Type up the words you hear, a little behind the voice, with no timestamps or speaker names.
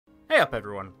up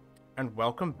everyone, and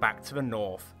welcome back to the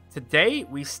North. Today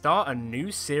we start a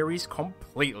new series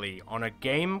completely on a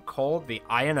game called the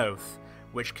Iron Oath,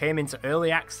 which came into early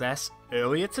access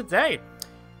earlier today.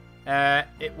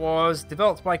 It was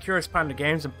developed by Curious Panda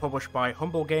Games and published by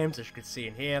Humble Games, as you can see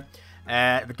in here.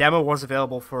 The demo was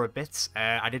available for a bit.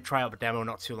 I did try out the demo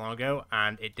not too long ago,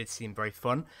 and it did seem very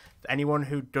fun. For anyone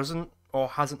who doesn't or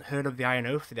hasn't heard of the Iron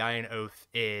Oath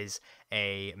is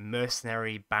a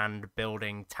Mercenary Band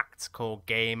building tactical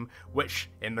game, which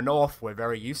in the North we're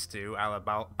very used to, a la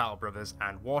Battle Brothers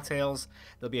and Wartales.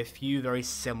 There'll be a few very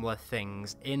similar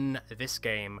things in this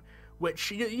game,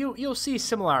 which you'll see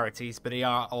similarities, but they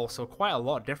are also quite a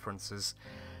lot of differences.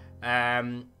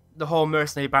 The whole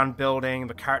Mercenary Band building,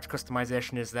 the character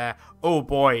customization is there. Oh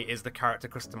boy, is the character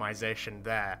customization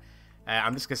there.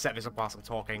 I'm just going to set this up whilst I'm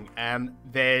talking.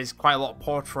 There's quite a lot of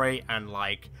portrait and,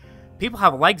 like, people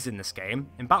have legs in this game.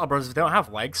 In Battle Brothers, they don't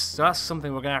have legs, so that's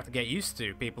something we're going to have to get used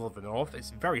to, people of the North.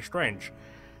 It's very strange.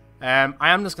 I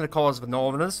am just going to call us the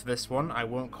Northerners for this one. I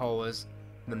won't call us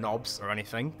the Knobs or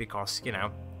anything, because, you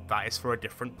know, that is for a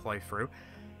different playthrough.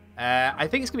 I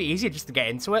think it's going to be easier just to get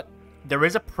into it. There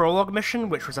is a prologue mission,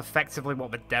 which was effectively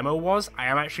what the demo was. I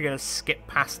am actually going to skip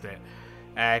past it,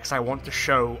 because I want to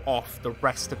show off the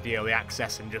rest of the early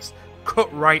access and just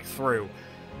cut right through.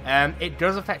 It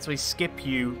does effectively skip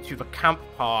you to the camp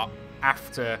part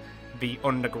after the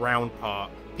underground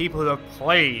part. People who have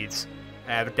played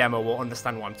the demo will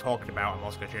understand what I'm talking about. I'm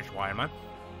also going to change to Ironman.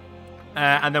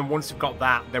 And then once we've got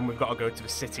that, then we've got to go to the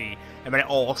city, and then it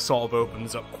all sort of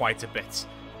opens up quite a bit.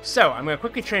 So, I'm going to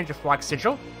quickly change the flag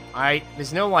sigil.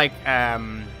 There's no, like,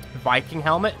 Viking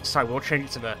helmet, so I will change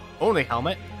it to the only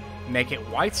helmet. Make it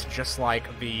white, just like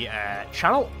the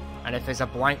channel. And if there's a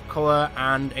blank colour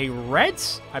and a red,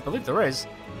 I believe there is,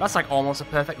 that's like almost a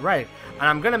perfect red. And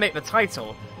I'm going to make the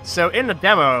title. So in the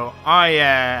demo,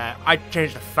 I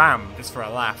changed the fam just for a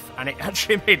laugh, and it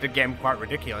actually made the game quite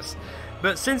ridiculous.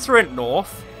 But since we're in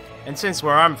North, and since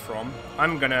where I'm from,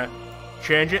 I'm going to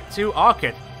change it to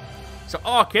Arkid. So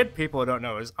Arkid, people who don't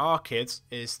know us, Arkid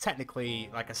is technically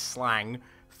like a slang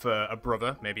for a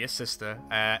brother, maybe a sister,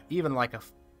 even like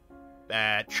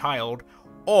a child,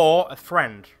 or a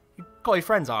friend. You call your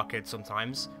friends Arkid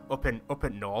sometimes, up in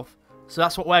North. So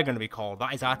that's what we're going to be called.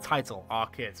 That is our title,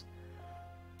 Arkid.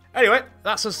 Anyway,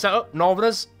 that's us set up,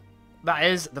 Northerners. That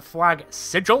is the flag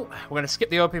sigil. We're going to skip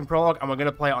the opening prologue, and we're going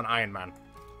to play it on Ironman.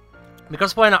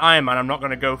 Because playing on Ironman, I'm not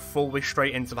going to go fully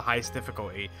straight into the highest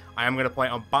difficulty. I am going to play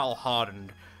it on Battle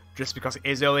Hardened, just because it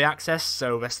is early access,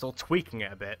 so they're still tweaking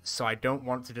it a bit. So I don't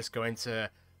want to just go into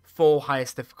full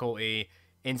highest difficulty,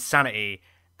 Insanity,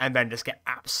 and then just get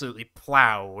absolutely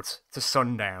ploughed to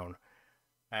sundown.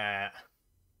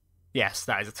 Yes,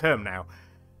 that is a term now.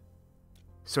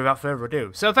 So without further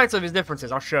ado, so effectively there's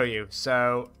differences, I'll show you.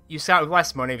 So you start with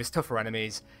less money, there's tougher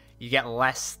enemies, you get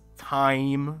less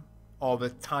time, or the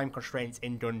time constraints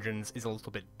in dungeons is a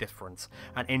little bit different,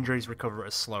 and injuries recover at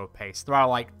a slow pace. There are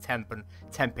like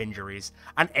temp injuries,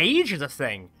 and age is a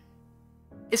thing.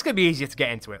 It's going to be easier to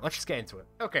get into it. Let's just get into it.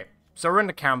 Okay, so we're in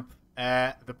the camp.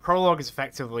 The prologue is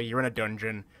effectively you're in a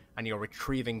dungeon and you're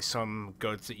retrieving some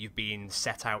goods that you've been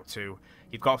set out to.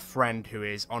 You've got a friend who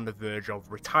is on the verge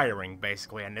of retiring,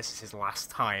 basically, and this is his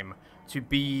last time to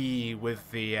be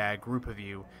with the group of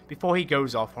you before he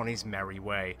goes off on his merry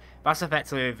way. That's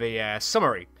effectively the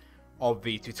summary of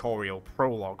the tutorial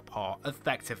prologue part,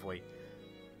 effectively.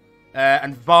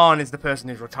 And Varn is the person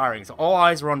who's retiring, so all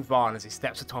eyes are on Varn as he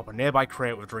steps atop a nearby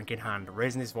crate with a drink in hand,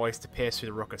 raising his voice to pierce through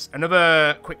the ruckus.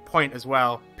 Another quick point as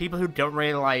well, people who don't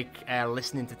really like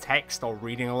listening to text or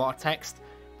reading a lot of text,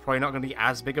 probably not going to be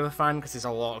as big of a fan because there's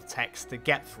a lot of text to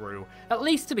get through, at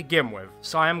least to begin with,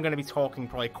 so I am going to be talking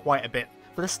probably quite a bit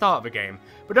for the start of the game.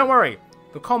 But don't worry,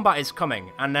 the combat is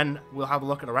coming, and then we'll have a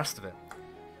look at the rest of it.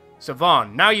 So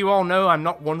Varn, now you all know I'm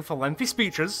not one for lengthy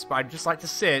speeches, but I'd just like to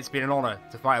say it's been an honour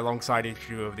to fight alongside each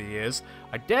of you over the years.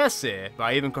 I dare say that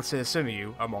I even consider some of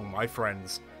you among my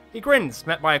friends. He grins,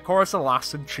 met by a chorus of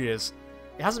laughs and cheers.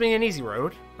 It hasn't been an easy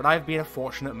road, but I've been a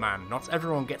fortunate man. Not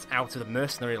everyone gets out of the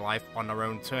mercenary life on their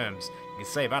own terms. You can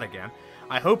say that again.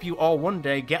 I hope you all one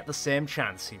day get the same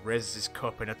chance. He raises his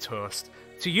cup in a toast.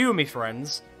 To you, me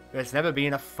friends, there's never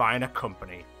been a finer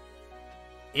company.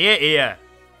 Ear, ear.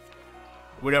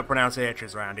 We don't pronounce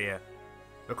H's around here.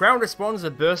 The crowd responds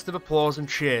with a burst of applause and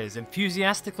cheers,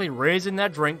 enthusiastically raising their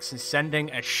drinks and sending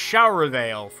a shower of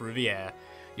ale through the air.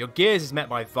 Your gaze is met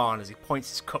by Varn as he points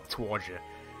his cup towards you,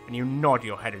 and you nod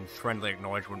your head in friendly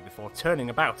acknowledgement before turning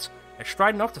about and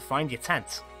striding off to find your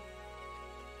tent.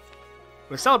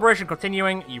 With the celebration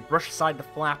continuing, you brush aside the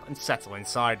flap and settle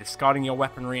inside, discarding your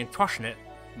weaponry and tossing it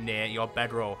near your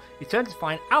bedroll. You turn to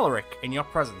find Alaric in your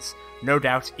presence, no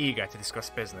doubt eager to discuss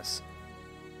business.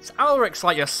 So Alaric's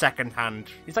like your second hand.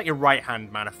 He's like your right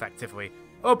hand man, effectively.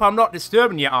 Hope I'm not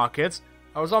disturbing you, Arkids.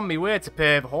 I was on my way to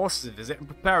pay the horses a visit and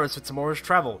prepare us for tomorrow's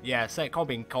travel. Yeah, say it,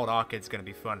 being called Arkids gonna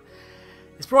be fun.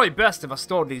 It's probably best if I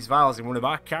stored these vials in one of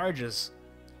our carriages.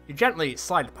 You gently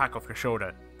slide the pack off your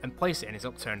shoulder and place it in his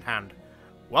upturned hand.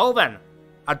 Well then,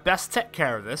 I'd best take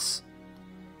care of this.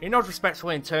 He nods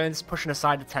respectfully and turns, pushing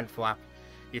aside the tent flap.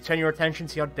 You turn your attention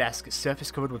to your desk, its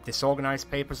surface covered with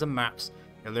disorganized papers and maps,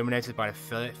 illuminated by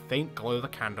the faint glow of a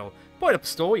candle. Point up a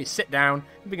stool, you sit down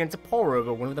and begin to pore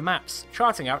over one of the maps,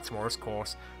 charting out tomorrow's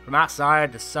course. From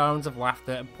outside, the sounds of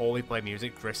laughter and poorly played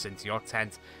music drifts into your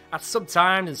tent. After some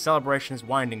time, as the celebration is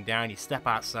winding down, you step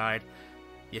outside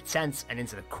your tent and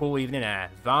into the cool evening air.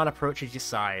 Varn approaches your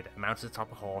side, mounted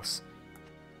atop a horse.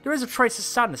 There is a trace of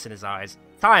sadness in his eyes.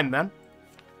 Time, man.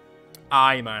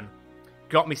 Aye, man.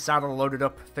 Got me saddle loaded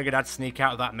up, figured I'd sneak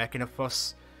out of that making a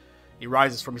fuss. He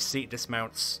rises from his seat,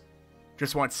 dismounts.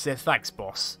 Just wanted to say thanks,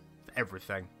 boss, for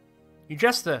everything. You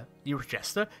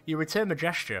return the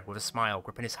gesture with a smile,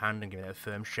 gripping his hand and giving it a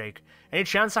firm shake. Any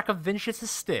chance I could venture to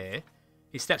stay?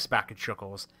 He steps back and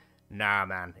chuckles. Nah,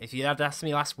 man, if you had asked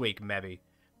me last week, maybe.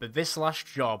 But this last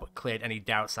job cleared any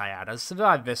doubts I had. I've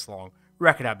survived this long.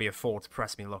 Reckon I'd be a fool to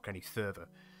press me luck any further.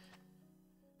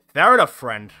 Fair enough,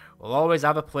 friend. We'll always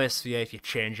have a place for you if you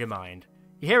change your mind.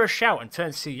 You hear a shout and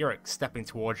turn to see Yurik stepping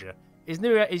towards you.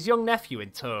 His young nephew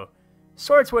in tow.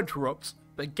 Sorry to interrupt,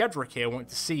 but Gedrick here wanted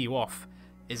to see you off.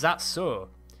 Is that so?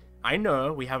 I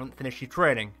know we haven't finished your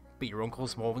training, but your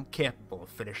uncle's more than capable of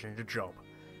finishing the job.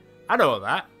 I know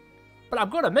that, but I'm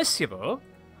gonna miss you though.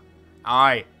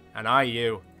 Aye, and I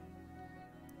you.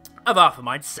 I've half a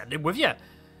mind to send him with you.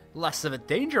 Less of a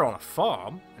danger on a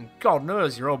farm, and God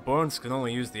knows your old bones can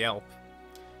only use the help.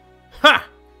 Ha!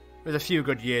 There's a few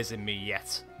good years in me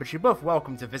yet, but you're both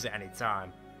welcome to visit any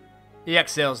time. He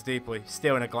exhales deeply,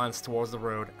 stealing a glance towards the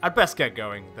road. I'd best get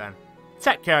going, then.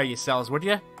 Take care of yourselves, would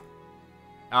you?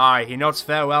 Aye, he nods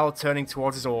farewell, turning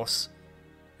towards his horse,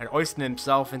 and hoisting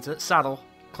himself into the saddle.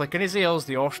 Clicking his heels,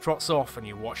 the horse trots off, and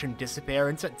you watch him disappear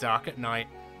into dark at night,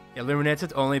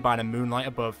 illuminated only by the moonlight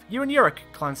above. You and Yurik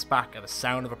glance back at the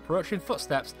sound of approaching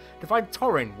footsteps to find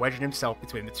Torin wedging himself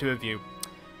between the two of you.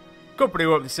 Company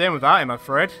won't be the same without him, I'm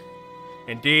afraid.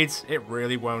 Indeed, it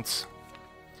really won't.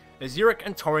 As Yurik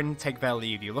and Torin take their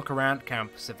leave, you look around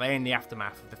camp, surveying the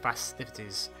aftermath of the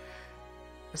festivities.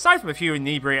 Aside from a few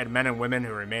inebriated men and women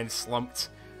who remain slumped,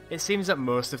 it seems that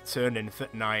most have turned in for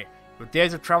the night. With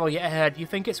days of travel yet ahead, you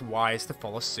think it's wise to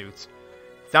follow suit.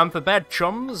 Time for bed,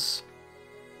 chums!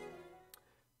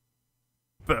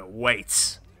 But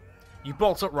wait! You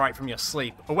bolt upright from your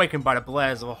sleep, awakened by the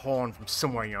blares of a horn from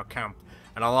somewhere in your camp.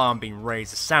 An alarm being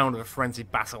raised, the sound of a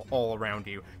frenzied battle all around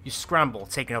you. You scramble,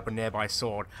 taking up a nearby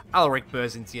sword. Alaric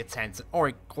bursts into your tent,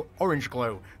 an orange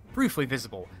glow, briefly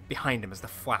visible, behind him as the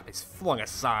flap is flung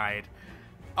aside.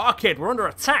 Arcade, we're under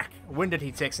attack! Winded,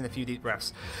 he takes in a few deep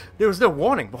breaths. There was no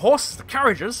warning. The horses, the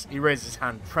carriages! He raises his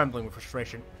hand, trembling with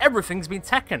frustration. Everything's been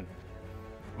taken!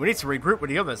 We need to regroup with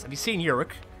the others. Have you seen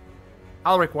Yurik?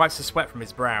 Alaric wipes the sweat from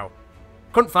his brow.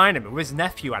 Couldn't find him, but with his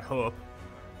nephew, I'd hope.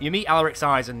 You meet Alaric's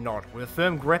eyes and nod. With a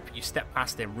firm grip, you step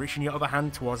past him, reaching your other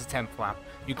hand towards the tent flap.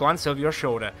 You glance over your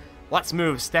shoulder. Let's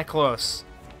move, stay close.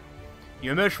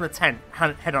 You emerge from the tent,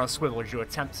 head on a swivel as you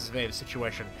attempt to survey the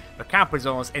situation. The camp is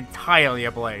almost entirely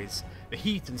ablaze. The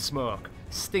heat and smoke,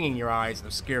 stinging your eyes and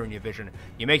obscuring your vision.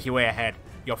 You make your way ahead,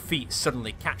 your feet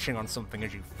suddenly catching on something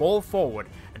as you fall forward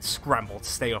and scramble to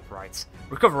stay upright.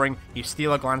 Recovering, you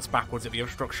steal a glance backwards at the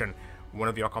obstruction. One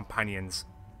of your companions,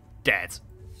 dead.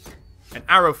 An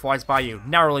arrow flies by you,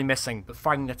 narrowly missing, but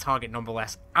finding the target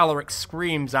nonetheless. Alaric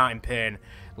screams out in pain,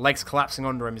 legs collapsing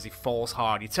under him as he falls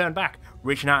hard. You turn back,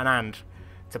 reaching out an hand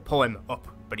to pull him up,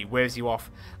 but he waves you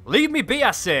off. Leave me be,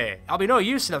 I say! I'll be no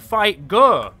use in a fight,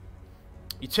 go!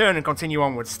 You turn and continue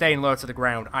onward, staying low to the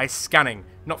ground, eyes scanning.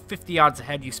 Not 50 yards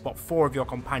ahead, you spot 4 of your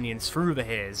companions through the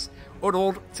haze,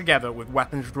 huddled together with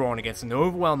weapons drawn against an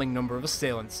overwhelming number of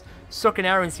assailants. Sucking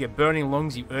air into your burning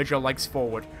lungs, you urge your legs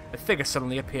forward. A figure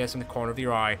suddenly appears from the corner of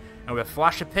your eye, and with a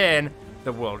flash of pain,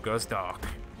 the world goes dark.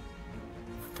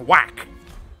 Thwack!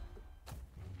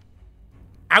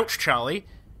 Ouch, Charlie!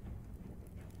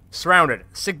 Surrounded,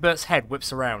 Sigbert's head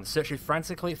whips around, searching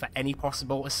frantically for any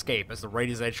possible escape as the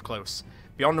raiders edge close.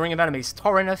 Beyond the ring of enemies,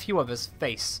 Torin and a few others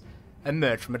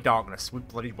emerge from the darkness with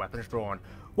bloodied weapons drawn.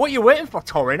 What are you waiting for,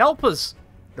 Torin? Help us!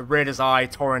 The raiders eye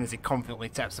Torin as he confidently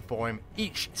steps before him,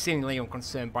 each seemingly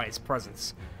unconcerned by his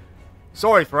presence.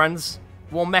 Sorry, friends.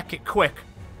 We'll make it quick.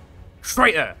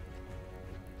 Traitor!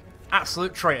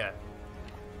 Absolute traitor.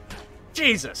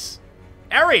 Jesus!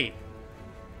 Eri!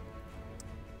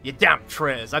 You damn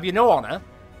traitors, have you no honour?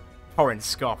 Horrin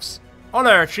scoffs.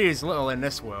 Honour achieves little in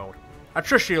this world. I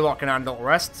trust you lot can handle the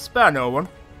rest, spare no one.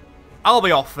 I'll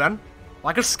be off then,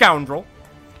 like a scoundrel.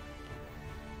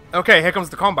 Okay, here comes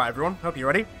the combat, everyone. Hope you're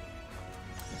ready.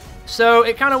 So,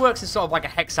 it kind of works in sort of like a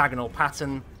hexagonal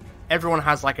pattern. Everyone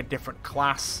has like a different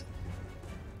class.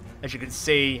 As you can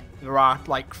see, there are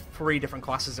like 3 different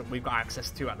classes that we've got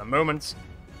access to at the moment.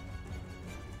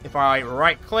 If I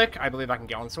right-click, I believe I can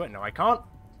get onto it. No, I can't.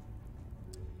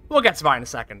 We'll get to that in a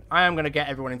second. I am going to get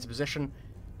everyone into position.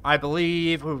 I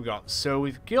believe... Who have we got? So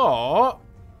we've got...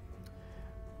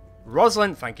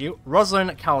 Rosalind, thank you.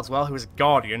 Rosalind Caldwell, who is a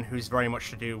guardian, who's very much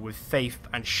to do with faith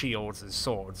and shields and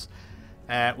swords.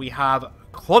 We have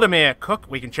Clodimir Cook.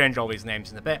 We can change all these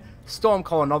names in a bit.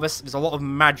 Stormcaller Novice. There's a lot of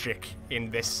magic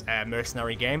in this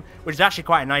mercenary game, which is actually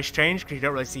quite a nice change, because you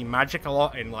don't really see magic a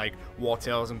lot in like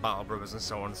Wartales and Battle Brothers and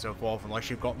so on and so forth, unless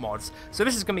you've got mods. So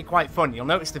this is going to be quite fun. You'll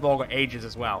notice they've all got ages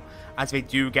as well, as they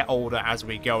do get older as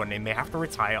we go, and they may have to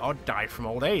retire or die from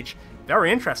old age.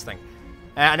 Very interesting.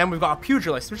 And then we've got a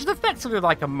pugilist, which is effectively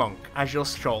like a monk, as you'll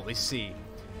shortly see.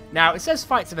 Now, it says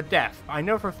fight to the death. I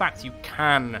know for a fact you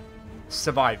can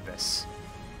survive this.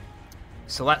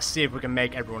 So let's see if we can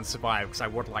make everyone survive, because I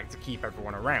would like to keep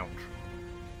everyone around.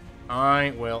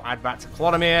 I will add that to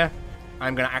Clodimir.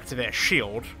 I'm going to activate a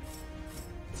shield.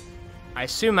 I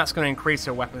assume that's going to increase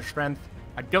her weapon strength.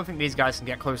 I don't think these guys can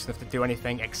get close enough to do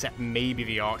anything, except maybe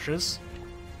the archers.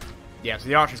 Yeah, so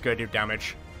the archer's going to do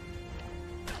damage.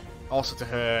 Also to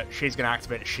her, she's going to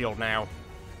activate a shield now.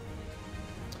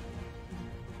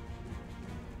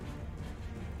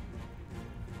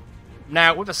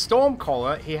 Now, with a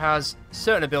Stormcaller, he has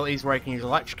certain abilities where he can use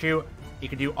Electrocute. He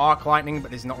can do Arc Lightning,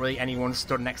 but there's not really anyone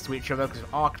stood next to each other, because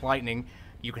with Arc Lightning,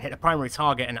 you can hit a primary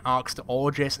target and arcs to all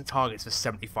adjacent targets for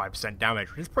 75% damage,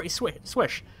 which is pretty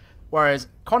swish. Whereas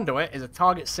Conduit is a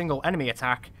target single enemy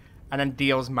attack, and then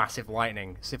deals massive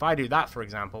lightning. So if I do that, for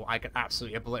example, I could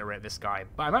absolutely obliterate this guy.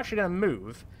 But I'm actually going to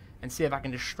move and see if I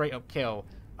can just straight up kill.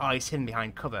 Oh, he's hidden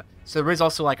behind cover. So there is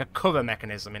also like a cover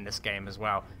mechanism in this game as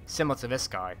well, similar to this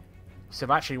guy. So if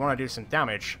I actually want to do some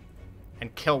damage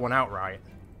and kill one outright,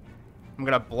 I'm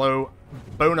going to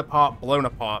blown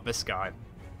apart this guy.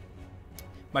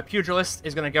 My pugilist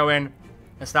is going to go in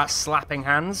and start slapping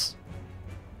hands.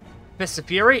 Fist of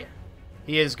Fury,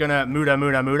 he is going to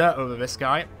muda over this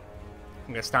guy. I'm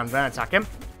going to stand there and attack him.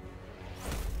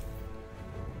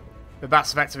 But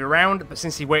that's effectively round, but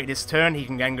since he waited his turn, he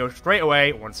can then go straight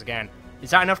away once again. Is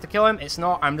that enough to kill him? It's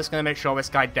not. I'm just going to make sure this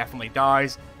guy definitely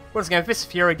dies. Once again, Fist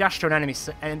of Fury, dash to an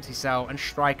empty cell and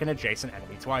strike an adjacent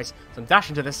enemy twice. So I'm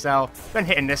dashing to this cell, then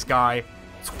hitting this guy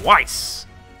twice.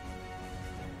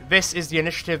 This is the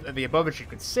initiative of the above, as you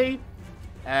can see.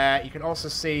 You can also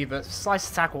see that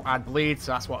Slice Attack will add bleed,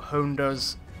 so that's what Hone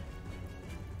does.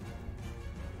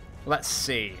 Let's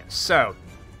see. So,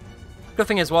 good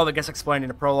thing as well that gets explained in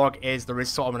the prologue is there is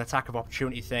sort of an attack of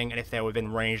opportunity thing, and if they're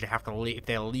within range, they have to leave. If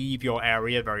they leave your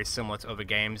area, very similar to other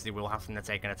games, they will have to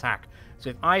take an attack.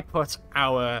 So if I put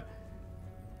our,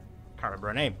 can't remember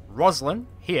her name, Rosalind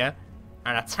here,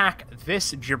 and attack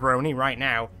this jabroni right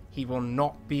now, he will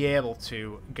not be able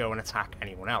to go and attack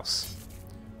anyone else,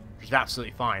 which is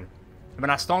absolutely fine. And then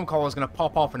our Stormcaller is going to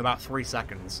pop off in about 3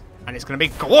 seconds, and it's going to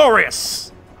be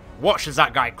glorious! Watch as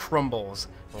that guy crumbles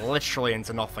literally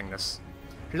into nothingness.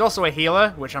 She's also a healer,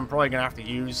 which I'm probably going to have to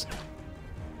use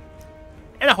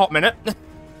in a hot minute,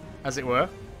 as it were.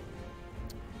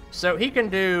 So he can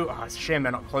do... Oh, it's a shame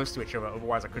they're not close to each other,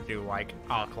 otherwise I could do, like,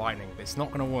 Arc Lightning, but it's not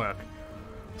going to work.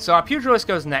 So our Pugilist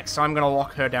goes next, so I'm going to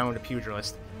lock her down with a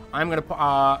Pugilist. I'm going to put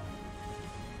our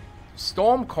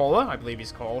Stormcaller, I believe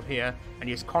he's called, here, and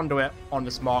use Conduit on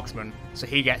this Marksman, so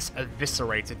he gets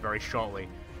eviscerated very shortly.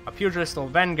 A Pugilist will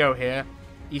then go here.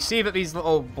 You see that these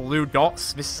little blue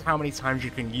dots, this is how many times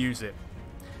you can use it.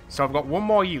 So I've got one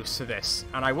more use for this,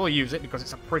 and I will use it because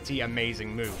it's a pretty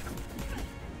amazing move.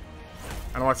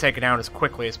 And I want to take it down as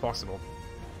quickly as possible.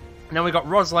 And then we've got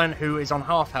Rosalind, who is on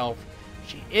half health.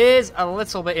 She is a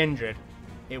little bit injured.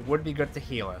 It would be good to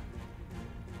heal her.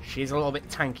 She's a little bit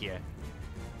tankier.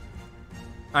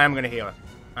 I am going to heal her.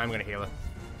 I'm going to heal her.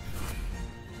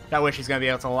 That way she's going to be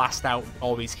able to last out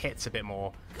all these hits a bit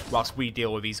more, whilst we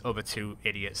deal with these other 2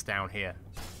 idiots down here.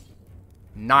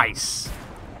 Nice.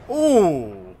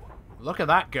 Ooh, look at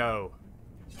that go.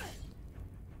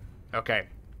 Okay.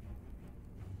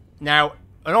 Now,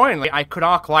 annoyingly, I could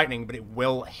Arc Lightning, but it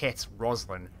will hit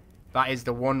Rosalind. That is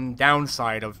the one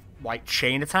downside of, like,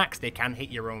 chain attacks. They can hit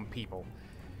your own people.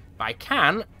 But I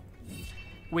can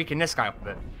weaken this guy up a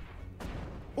bit.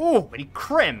 Ooh, but he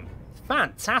crit him.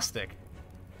 Fantastic.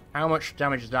 How much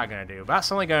damage is that going to do?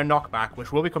 That's only going to knock back,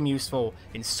 which will become useful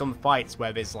in some fights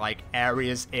where there's, like,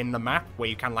 areas in the map where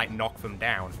you can, like, knock them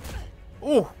down.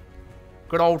 Ooh!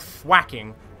 Good old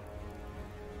thwacking.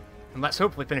 And let's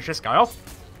hopefully finish this guy off.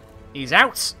 He's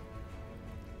out!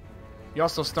 You're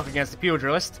still stuck against the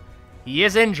pugilist. He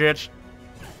is injured.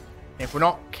 If we're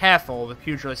not careful, the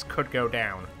pugilist could go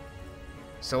down.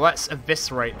 So let's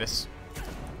eviscerate this.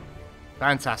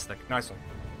 Fantastic. Nice one.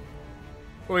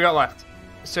 What we got left?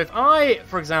 So if I,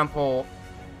 for example,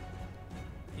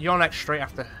 you're next straight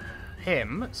after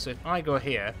him. So if I go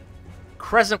here,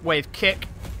 crescent wave kick,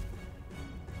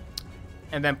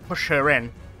 and then push her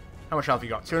in. How much health have you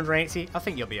got? 280? I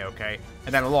think you'll be okay.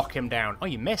 And then lock him down. Oh,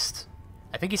 you missed.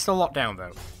 I think he's still locked down,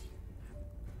 though.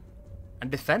 And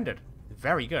defended.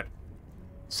 Very good.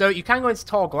 So you can go into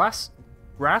tall grass,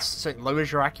 so it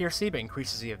lowers your accuracy, but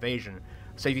increases the evasion.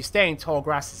 So if you stay in tall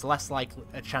grass, it's less likely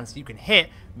a chance that you can hit.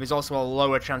 But there's also a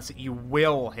lower chance that you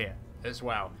will hit as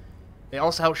well. It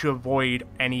also helps you avoid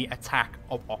any attack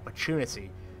of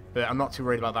opportunity. But I'm not too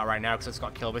worried about that right now, because it's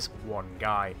got to kill this one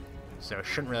guy. So it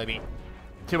shouldn't really be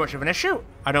too much of an issue,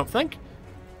 I don't think.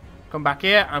 Come back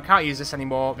here. I can't use this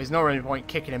anymore. There's no really point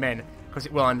kicking him in, because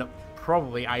it will end up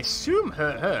probably, I assume,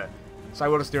 hurt her. So I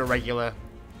will just do a regular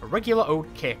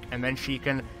old kick, and then she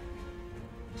can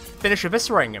finish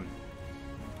eviscerating him.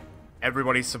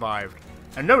 Everybody survived.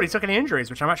 And nobody took any injuries,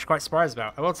 which I'm actually quite surprised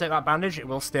about. I will take that bandage. It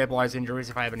will stabilize injuries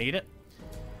if I ever need it.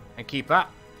 And keep that.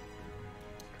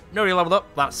 Nobody leveled up.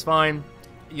 That's fine.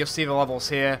 You'll see the levels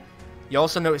here. You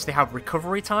also notice they have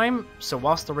recovery time. So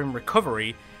whilst they're in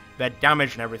recovery, their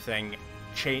damage and everything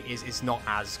is not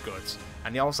as good.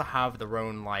 And they also have their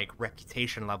own, like,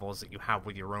 reputation levels that you have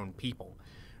with your own people.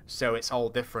 So it's all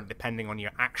different depending on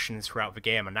your actions throughout the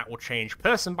game. And that will change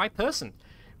person by person,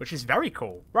 which is very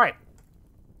cool. Right.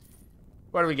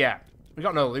 What do we get? We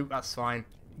got no loot, that's fine.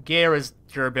 Gear as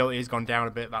durability has gone down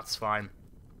a bit, that's fine.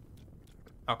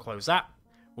 I'll close that.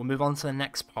 We'll move on to the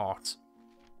next part.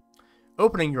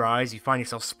 Opening your eyes, you find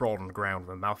yourself sprawled on the ground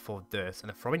with a mouthful of dirt and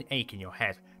a throbbing ache in your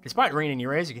head. Despite ringing in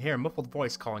your ears, you can hear a muffled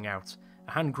voice calling out.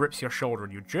 A hand grips your shoulder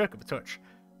and you jerk at the touch,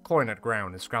 clawing at the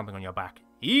ground and scrambling on your back.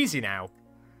 Easy now!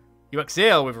 You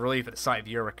exhale with relief at the sight of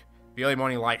Uric. The early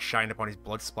morning light shined upon his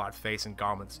blood-splattered face and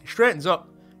garments. He straightens up,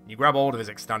 and you grab hold of his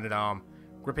extended arm,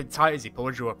 gripping tight as he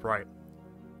pulls you upright.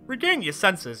 Regaining your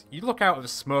senses, you look out of the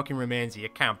smoking remains of your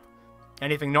camp.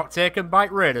 Anything not taken by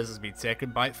raiders has been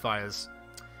taken by fires.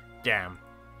 Damn.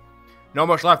 Not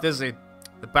much left, is he?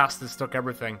 The bastards took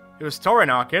everything. It was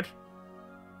Torin, our kid.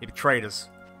 He betrayed us.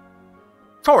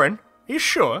 Torin? Are you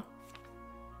sure?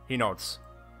 He nods.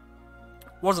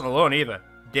 Wasn't alone either.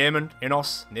 Damon,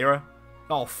 Inos, Nira,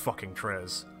 all fucking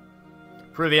traitors.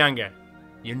 Through the anger,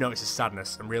 you notice his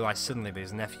sadness and realize suddenly that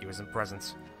his nephew isn't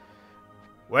present.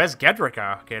 Where's Gedrick,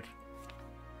 our kid?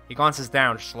 He glances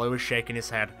down, slowly shaking his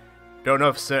head. Don't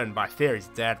know for certain, but I fear he's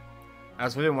dead. I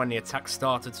was with him when the attack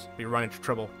started. We ran into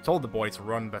trouble. Told the boy to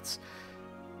run, but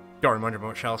don't remember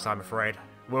much else, I'm afraid.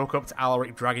 Woke up to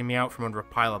Alaric dragging me out from under a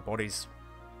pile of bodies.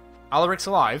 Alaric's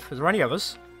alive? Is there any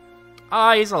others?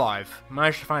 Ah, he's alive.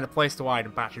 Managed to find a place to hide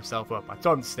and patch himself up. I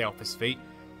told him to stay off his feet.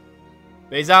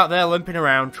 But he's out there limping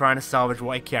around, trying to salvage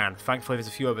what he can. Thankfully there's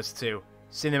a few of us too.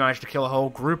 Soon they managed to kill a whole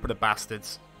group of the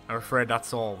bastards. I'm afraid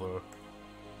that's all, though.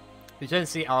 You then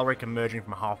see Alaric emerging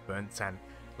from a half-burnt tent,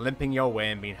 limping your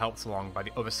way and being helped along by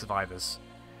the other survivors.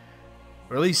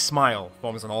 A released smile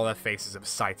forms on all their faces at the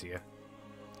sight of you.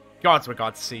 Gods were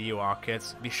glad to see you, our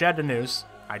kids. Have you shared the news?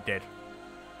 I did.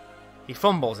 He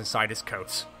fumbles inside his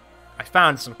coat. I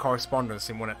found some correspondence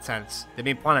in one of the tents. They've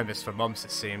been planning this for months, it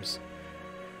seems.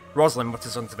 Rosalind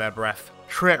mutters under their breath.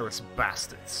 Traitorous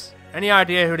bastards. Any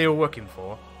idea who they were working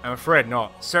for? I'm afraid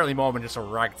not. Certainly more than just a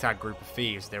ragtag group of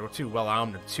thieves. They were too well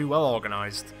armed and too well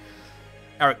organised.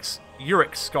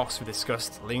 Uric scoffs with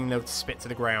disgust, leaning over to spit to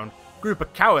the ground. Group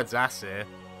of cowards, I say.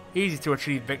 Easy to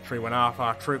achieve victory when half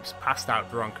our troops passed out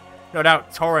drunk. No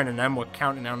doubt Torin and them were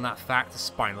counting on that fact, the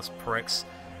spineless pricks.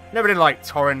 Never did like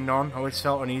Torin none, always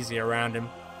felt uneasy around him.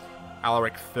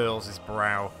 Alaric furls his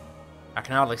brow. I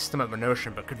can hardly stomach the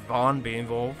notion, but could Vaughn be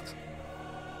involved?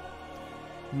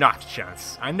 Not a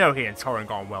chance. I know he and Torin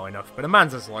got on well enough, but a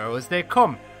man's as loyal as they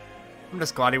come. I'm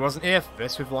just glad he wasn't here for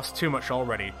this, we've lost too much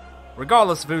already.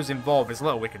 Regardless of who's involved, there's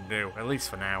little we can do, at least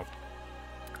for now.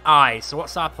 Aye, so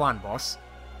what's our plan, boss?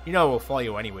 You know we'll follow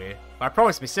you anyway, but I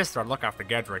promised my sister I'd look after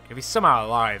Gedrick. If he's somehow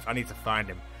alive, I need to find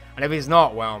him. And if he's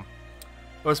not, well,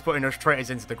 us putting those traitors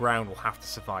into the ground will have to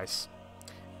suffice.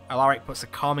 Alaric puts a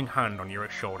calming hand on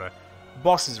Uric's shoulder.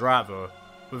 Boss is right though.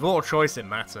 With little choice in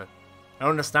matter. I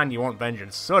understand you want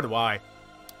vengeance, so do I.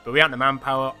 but we haven't the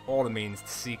manpower or the means to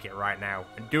seek it right now,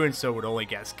 and doing so would only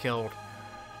get us killed.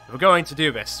 If we're going to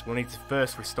do this, we'll need to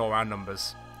first restore our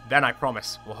numbers. Then I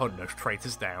promise we'll hunt those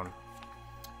traitors down.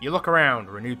 You look around,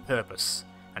 renewed purpose,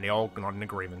 and they all nod in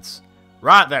agreement.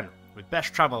 Right then, with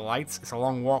best travel lights, it's a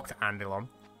long walk to Andilon.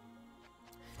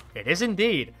 It is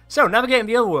indeed. So, navigating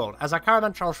the overworld. As our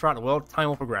caravan travels throughout the world, time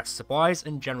will progress. Supplies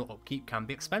and general upkeep can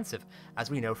be expensive, as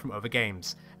we know from other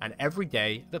games. And every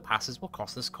day that passes will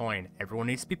cost us coin. Everyone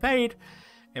needs to be paid.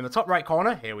 In the top right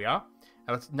corner, here we are.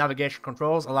 Our navigation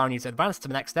controls allowing you to advance to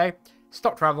the next day.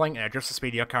 Stop travelling and adjust the speed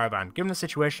of your caravan. Given the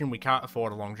situation, we can't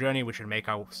afford a long journey. We should make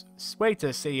our way to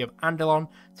the city of Andilon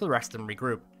to rest and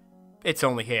regroup. It's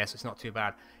only here, so it's not too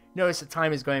bad. Notice that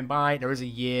time is going by. There is a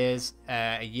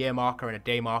year marker and a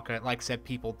day marker. Like I said,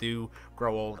 people do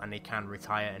grow old and they can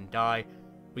retire and die.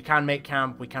 We can make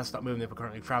camp, we can stop moving if we're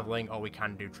currently traveling, or we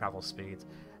can do travel speed.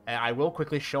 I will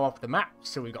quickly show off the map.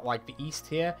 So we've got like the east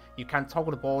here. You can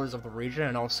toggle the borders of the region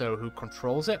and also who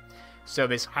controls it. So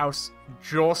this house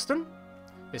Jorston,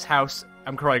 this house,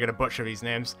 I'm probably going to butcher these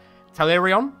names,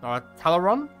 Talerion, or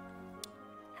Teleron,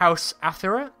 House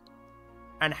Athera,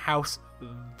 and House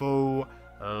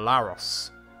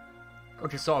Volaros,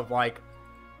 which is sort of like,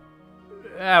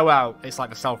 well, it's like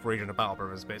the south region of Battle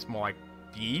Brothers, but it's more like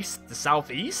the east, the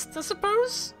southeast, I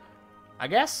suppose? I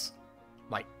guess?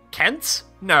 Like Kent?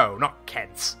 No, not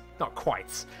Kent. Not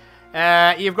quite.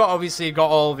 You've got, obviously, got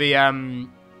all the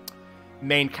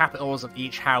main capitals of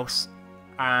each house,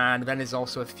 and then there's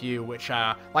also a few which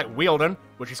are, like Wielden,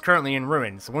 which is currently in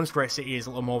ruins. The once great city is a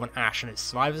little more than ash, and its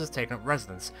survivors have taken up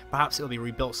residence. Perhaps it'll be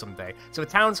rebuilt someday. So the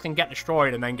towns can get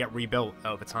destroyed and then get rebuilt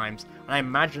over times. And I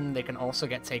imagine they can also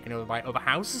get taken over by other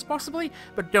houses, possibly,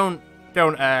 but don't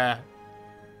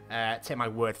take my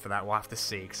word for that. We'll have to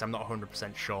see, because I'm not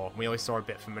 100% sure. We only saw a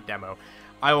bit from the demo.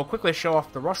 I will quickly show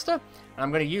off the roster, and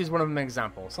I'm going to use one of them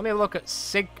examples. Let me look at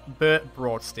Sigbert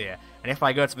Broadsteer, and if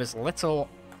I go to this little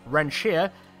wrench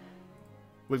here,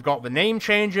 we've got the name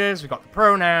changes, we've got the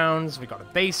pronouns, we've got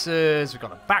the bases, we've got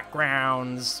the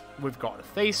backgrounds, we've got the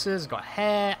faces, we've got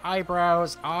hair,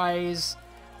 eyebrows, eyes,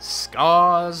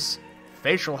 scars,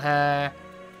 facial hair.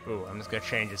 Ooh, I'm just going to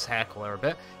change his hair color a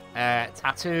bit.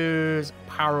 Tattoos,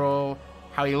 apparel,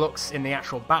 how he looks in the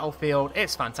actual battlefield.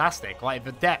 It's fantastic. Like,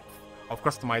 the depth of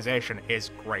customization is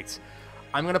great.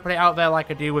 I'm going to put it out there like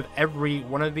I do with every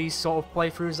one of these sort of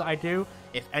playthroughs that I do.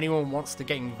 If anyone wants to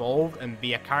get involved and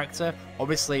be a character,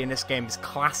 obviously in this game it's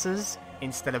classes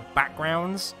instead of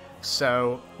backgrounds.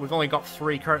 So we've only got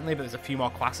 3 currently, but there's a few more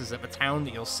classes at the town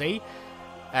that you'll see.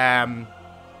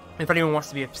 If anyone wants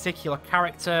to be a particular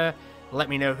character, let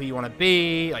me know who you want to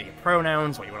be, like your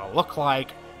pronouns, what you want to look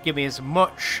like. Give me as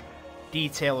much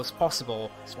detail as possible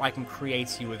so I can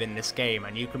create you within this game,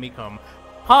 and you can become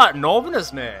part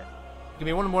Northerners, man. You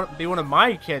can be one of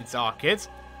my kids, our kids.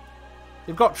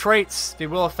 They've got traits, they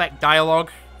will affect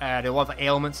dialogue, they'll have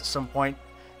ailments at some point.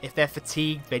 If they're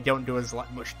fatigued, they don't do as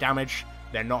much damage,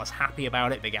 they're not as happy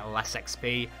about it, they get less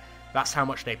XP. That's how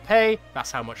much they pay,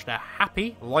 that's how much they're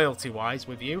happy, loyalty-wise,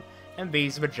 with you, and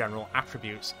these are the general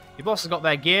attributes. You've also got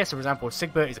their gear, so for example,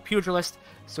 Sigbert is a pugilist,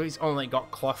 so he's only got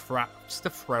cloth wraps to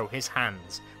throw his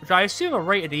hands, which I assume are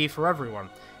rated E for everyone.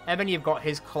 And then you've got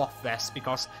his cloth vest,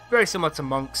 because very similar to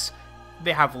monks,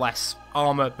 they have less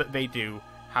armor, but they do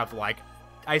have, like,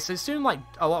 I assume, like,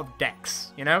 a lot of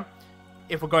dex, you know?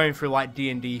 If we're going through, like,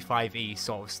 D&D 5e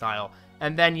sort of style.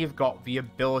 And then you've got the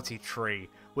ability tree,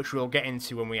 which we'll get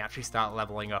into when we actually start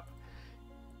leveling up.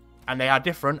 And they are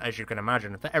different, as you can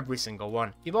imagine, for every single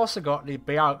one. You've also got the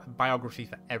biography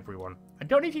for everyone. I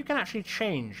don't know if you can actually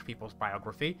change people's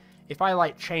biography. If I,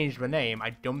 like, changed the name, I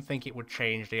don't think it would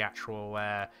change the actual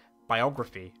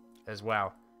biography as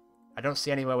well. I don't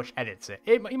see anywhere which edits it.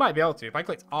 You might be able to. If I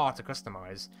clicked R to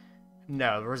customize...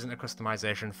 No, there isn't a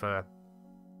customization for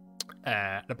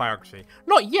the biography.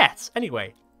 Not yet,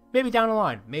 anyway. Maybe down the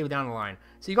line. Maybe down the line.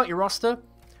 So you've got your roster.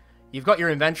 You've got your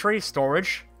inventory,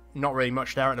 storage. Not really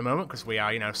much there at the moment because we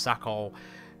are, you know, sack all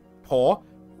poor.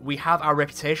 We have our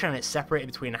reputation, and it's separated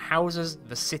between the houses,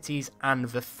 the cities, and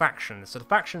the factions. So the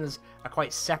factions are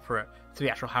quite separate to the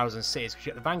actual houses and cities. Because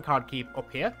you've got the Vanguard Keep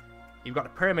up here. You've got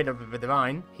the Pyramid of the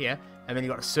Divine here, and then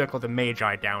you've got the Circle of the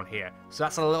Magi down here. So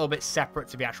that's a little bit separate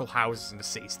to the actual houses and the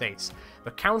city-states. The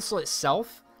council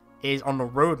itself is on the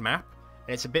roadmap,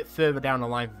 and it's a bit further down the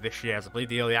line for this year, as I believe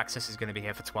the early access is going to be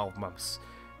here for 12 months.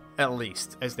 At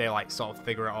least, as they, like, sort of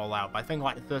figure it all out. But I think,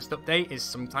 like, the first update is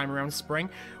sometime around spring,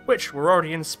 which we're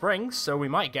already in spring, so we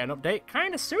might get an update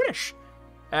kind of soonish.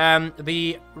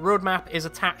 The roadmap is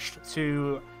attached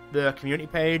to the community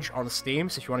page on Steam,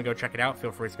 so if you want to go check it out,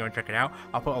 feel free to go and check it out.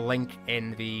 I'll put a link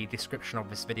in the description of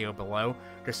this video below,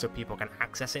 just so people can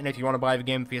access it. And if you want to buy the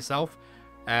game for yourself,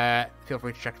 feel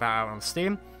free to check that out on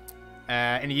Steam.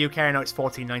 In the UK, I know it's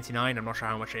 $14.99. I'm not sure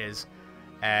how much it is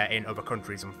in other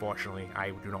countries, unfortunately. I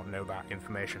do not know that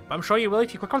information, but I'm sure you will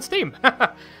if you click on Steam.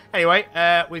 Anyway,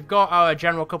 we've got our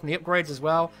general company upgrades as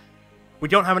well. We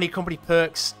don't have any company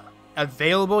perks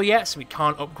available yet, so we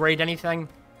can't upgrade anything.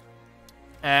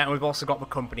 And we've also got the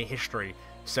company history,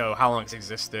 so how long it's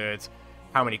existed,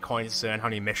 how many coins it's earned, how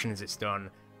many missions it's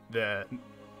done, the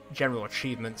general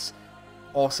achievements,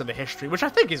 also the history, which I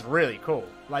think is really cool.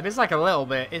 Like, there's like a little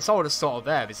bit, it's all just sort of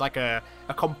there. There's like a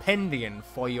compendium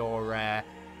for your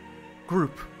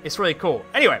group. It's really cool.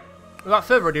 Anyway, without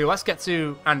further ado, let's get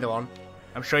to Andalon.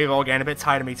 I'm sure you're all getting a bit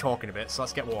tired of me talking a bit, so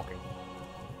let's get walking.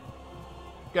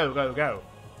 Go, go, go.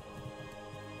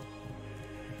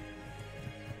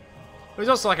 There's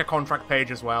also like a contract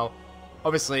page as well.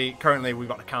 Obviously, currently we've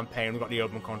got the campaign, we've got the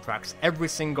open contracts. Every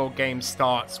single game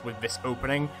starts with this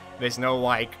opening. There's no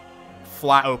like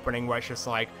flat opening where it's just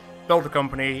like build a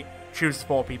company, choose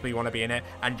 4 people you want to be in it,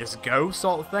 and just go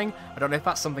sort of thing. I don't know if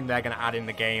that's something they're going to add in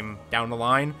the game down the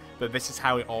line, but this is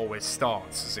how it always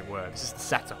starts, as it were. This is the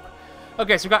setup.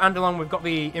 Okay, so we've got Andalon, we've got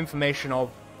the information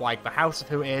of like the house of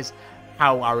who it is,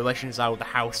 how our relations are with the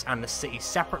house and the city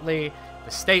separately,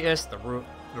 the status, the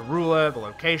ruler, the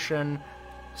location,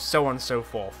 so on and so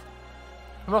forth.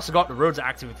 We've also got the roads are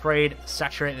active with trade,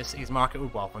 saturate the city's market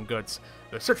with wealth and goods.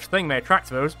 Though such a thing may attract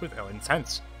those with ill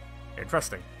intent.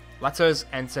 Interesting. Let us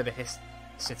enter the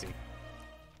city.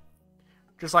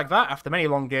 Just like that, after many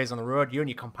long days on the road, you and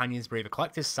your companions breathe a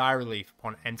collective sigh of relief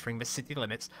upon entering the city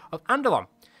limits of Andalon.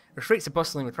 The streets are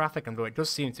bustling with traffic, and though it does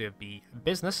seem to be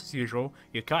business as usual,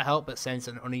 you can't help but sense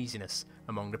an uneasiness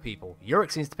among the people.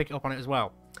 Yurik seems to pick up on it as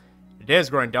well. The day is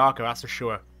growing darker, that's for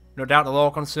sure. No doubt they're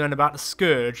all concerned about the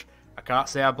Scourge. I can't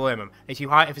say I blame them. If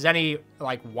there's any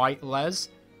like white letters,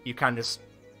 you can just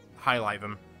highlight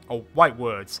them, or white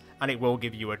words, and it will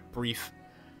give you a brief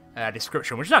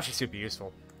description, which is actually super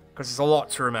useful, because there's a lot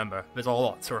to remember. There's a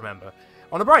lot to remember.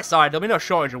 On the bright side, there'll be no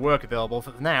shortage of work available,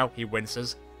 but for now, he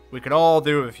winces. We could all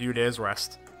do with a few days'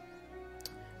 rest.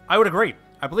 I would agree.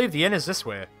 I believe the inn is this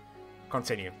way.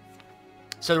 Continue.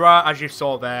 So there are, as you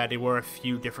saw there were a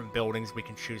few different buildings we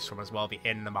can choose from as well. The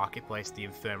inn, the marketplace, the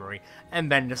infirmary, and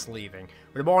then just leaving.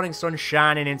 With the morning sun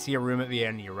shining into your room at the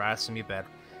inn, you rise from your bed.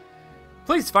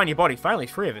 Pleased to find your body finally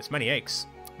free of its many aches.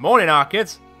 Morning, our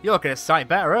kids. You're looking a sight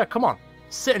better, eh? Come on,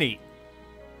 sit and eat.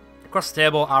 Across the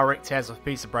table, Alric tears off a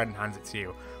piece of bread and hands it to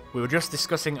you. We were just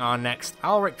discussing our next.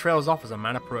 Alric trails off as a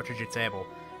man approaches your table.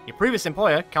 Your previous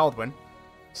employer, Caldwin,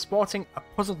 sporting a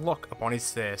puzzled look upon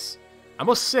his face. I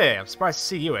must say, I'm surprised to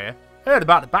see you here. Heard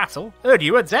about the battle. Heard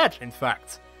you were dead, in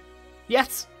fact.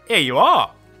 Yet, here you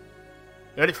are.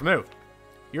 Heard it from who?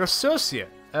 Your associate.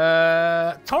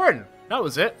 Torrin. That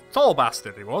was it. Tall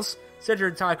bastard he was. Said your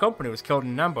entire company was killed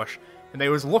in an ambush, and they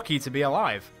was lucky to be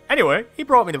alive. Anyway, he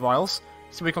brought me the vials,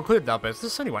 so we concluded our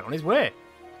business and he went on his way.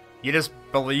 You just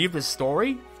believed his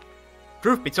story?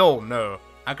 Truth be told, no.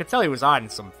 I could tell he was hiding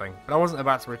something, but I wasn't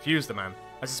about to refuse the man.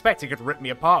 I suspect he could rip me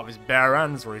apart with his bare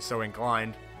hands were he so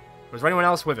inclined. Was there anyone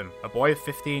else with him? A boy of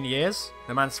 15 years?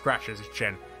 The man scratches his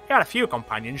chin. He had a few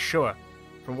companions, sure.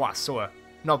 From what I saw.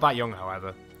 Not that young,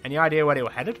 however. Any idea where they were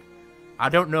headed? I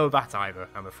don't know that either,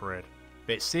 I'm afraid.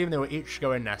 But it seemed they were each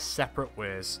going their separate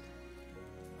ways.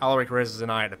 Alaric raises an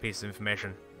eye at the piece of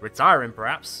information. Retiring,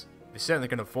 perhaps? They certainly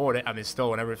can afford it, having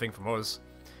stolen everything from us.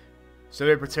 So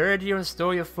they betrayed you and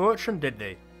stole your fortune, did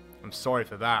they? I'm sorry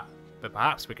for that, but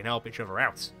perhaps we can help each other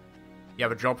out. You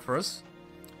have a job for us?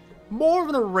 More of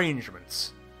an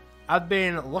arrangement. I've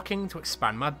been looking to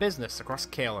expand my business across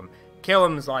Caelum.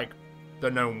 Caelum's like the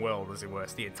known world, as it were.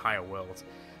 It's the entire world.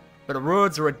 But the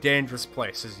roads are a dangerous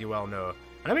place, as you well know,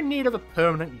 and I'm in need of a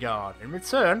permanent guard. In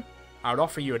return, I would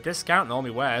offer you a discount on all my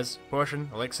wares, potion,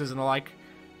 elixirs and the like.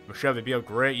 I'm sure they'd be of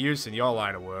great use in your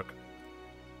line of work.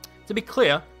 To be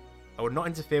clear, I would not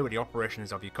interfere with the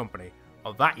operations of your company.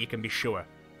 Of that you can be sure.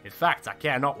 In fact, I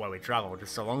care not where we travel,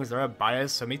 just so long as there are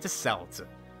buyers for me to sell to.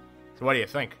 So what do you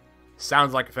think?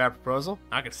 Sounds like a fair proposal.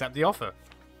 I can accept the offer.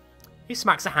 He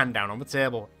smacks a hand down on the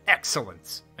table.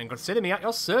 Excellent! And consider me at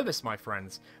your service, my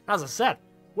friends. As I said,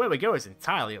 where we go is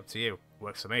entirely up to you.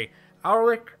 Works for me.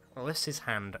 Alaric lifts his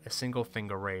hand, a single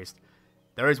finger raised.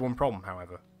 There is one problem,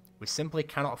 however. We simply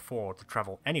cannot afford to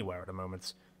travel anywhere at the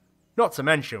moment. Not to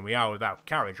mention we are without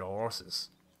carriage or horses.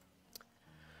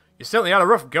 You certainly had a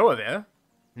rough go of it, eh?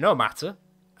 No matter.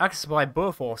 I can supply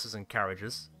both horses and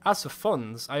carriages. As for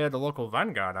funds, I heard the local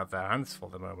vanguard have their hands full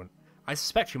at the moment. I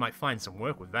suspect you might find some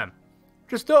work with them.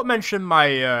 Just don't mention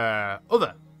my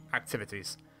other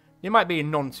activities. You might be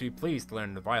none too pleased to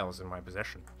learn the vials in my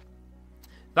possession.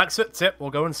 Thanks for the tip, we'll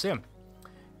go and see him.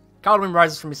 Caelum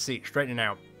rises from his seat, straightening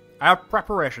out. I have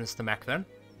preparations to make then.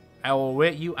 I will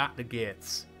await you at the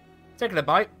gates. Taking a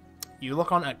bite, you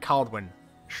look on at Caelum,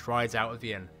 strides out of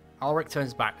the inn. Alric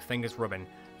turns back, fingers rubbing.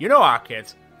 You know our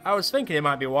kid. I was thinking it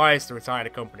might be wise to retire the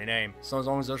company name, so as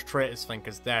long as those traitors think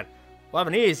us dead. We'll have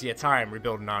an easier time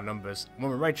rebuilding our numbers. When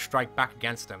we're ready to strike back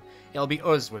against them, it'll be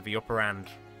us with the upper hand.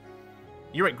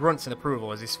 Uric grunts in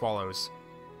approval as he swallows.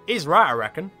 He's right, I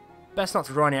reckon. Best not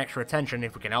to draw any extra attention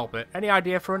if we can help it. Any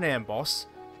idea for a name, boss?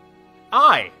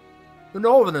 Aye! The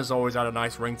Northerners always had a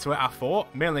nice ring to it, I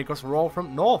thought. Mainly because we're all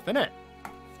from north, innit?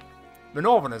 The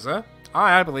Northerners, eh?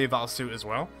 Aye, I believe that'll suit as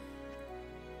well.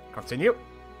 Continue.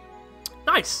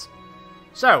 Nice!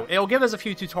 So, it'll give us a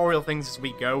few tutorial things as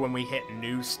we go when we hit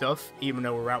new stuff, even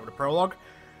though we're out with the prologue.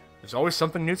 There's always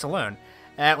something new to learn.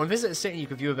 When visiting a city, you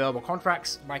can view available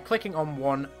contracts by clicking on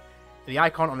one. The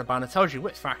icon on the banner tells you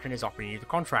which faction is offering you the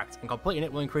contract, and completing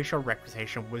it will increase your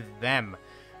reputation with them.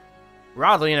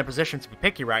 Rather than in a position to be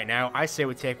picky right now, I say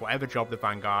we take whatever job the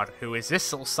Vanguard, who is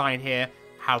this little sign here,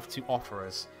 have to offer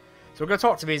us. So we're going to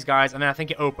talk to these guys, and then I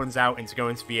think it opens out into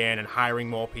going to the inn and hiring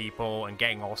more people and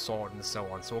getting all sorted and so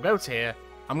on. So we'll go to here.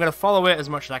 I'm going to follow it as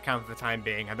much as I can for the time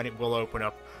being, and then it will open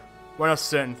up when a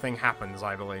certain thing happens,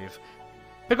 I believe.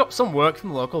 Pick up some work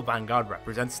from local Vanguard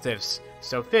representatives.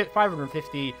 So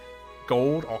 550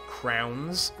 gold or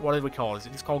crowns. What do we call it? Is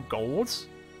it just called golds?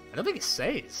 I don't think it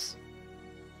says.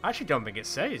 I actually don't think it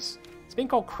says. It's been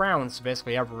called crowns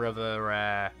basically every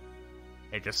other...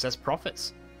 it just says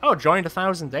profits. Oh, joined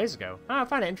 1,000 days ago. I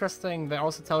find it interesting that it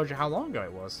also tells you how long ago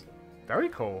it was. Very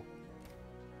cool.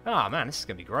 Oh man, this is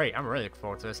going to be great. I'm really looking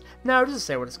forward to this. No, it doesn't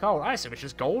say what it's called. I assume it's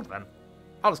just gold then.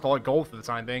 I'll just call it gold for the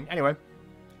time being. Anyway.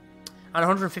 And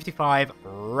 155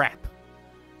 rep.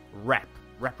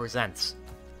 Represents.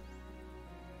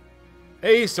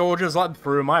 Hey soldiers, let me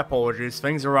through. My apologies.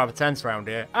 Things are rather tense around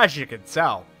here, as you can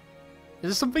tell. Is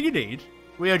there something you need?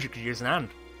 We heard you could use an hand.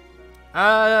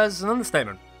 That's an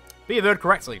understatement. But you've heard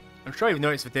correctly. I'm sure you've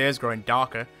noticed the days growing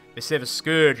darker. They say the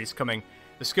Scourge is coming.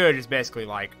 The Scourge is basically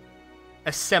like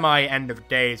a semi-end of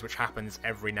days which happens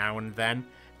every now and then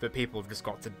that people have just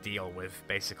got to deal with,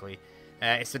 basically.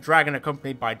 It's the dragon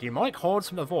accompanied by demonic hordes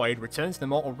from the void returns to the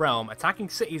mortal realm, attacking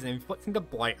cities and inflicting the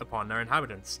blight upon their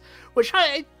inhabitants. Which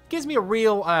it gives me a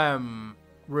real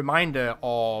reminder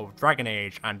of Dragon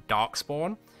Age and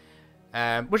Darkspawn,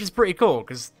 which is pretty cool,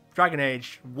 because Dragon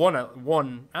Age 1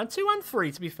 and 2 and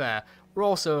 3, to be fair, were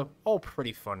also all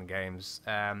pretty fun games.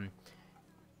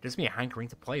 Gives me a hankering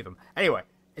to play them. Anyway,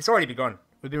 it's already begun.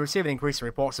 We've been receiving increasing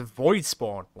reports of void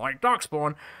spawn, like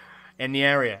Darkspawn, in the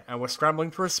area, and we're scrambling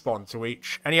to respond to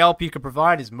each. Any help you can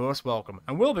provide is most welcome,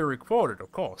 and will be recorded,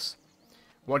 of course.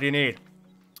 What do you need?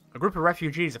 A group of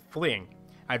refugees are fleeing.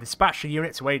 I dispatched a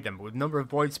unit to aid them, but with the number of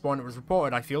void spawn that was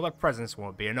reported, I feel their presence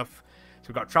won't be enough. So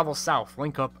we've got to travel south,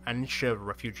 link up, and ensure the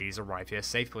refugees arrive here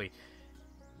safely.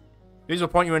 These will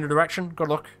point you in the direction. Good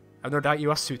luck. I have no doubt you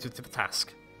are suited to the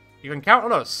task. You can count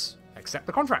on us. Accept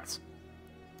the contract.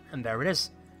 And there it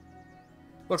is.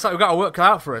 Looks like we've got our work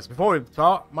cut out for us. Before we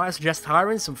start, might I suggest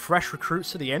hiring some fresh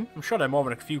recruits to the inn? I'm sure there are more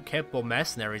than a few capable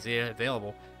mercenaries here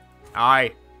available.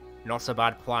 Aye. Not a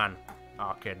bad plan.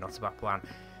 Oh, kid, not a bad plan.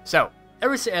 So,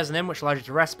 every city has an inn which allows you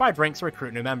to rest, buy drinks, or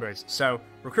recruit new members. So,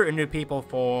 recruiting new people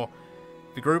for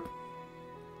the group.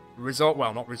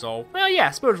 Well, yeah,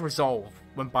 I suppose resolve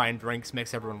when buying drinks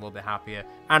makes everyone a little bit happier.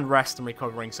 And rest and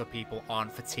recovering so people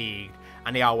aren't fatigued.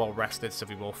 And they are well rested so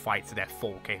they will fight to their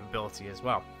full capability as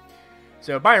well.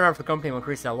 So buying around for the company will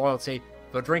increase their loyalty,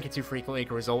 but drinking too frequently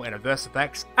can result in adverse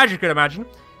effects, as you could imagine.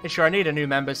 Ensure I need a new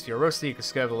members for your roster you can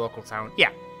scare the local town. Yeah,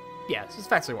 that's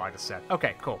effectively what I just said.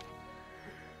 Okay, cool.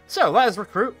 So let us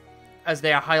recruit. As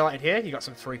they are highlighted here, you got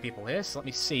some 3 people here, so let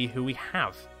me see who we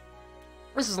have.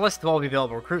 This is a list of all the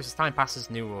available recruits. As time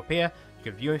passes, new will appear.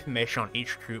 You can view information on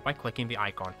each recruit by clicking the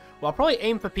icon. Well, I'll probably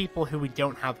aim for people who we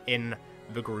don't have in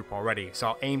the group already, so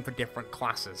I'll aim for different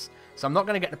classes. So I'm not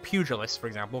going to get the pugilist, for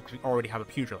example, because we already have a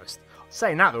pugilist.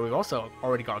 Saying that, though, we've also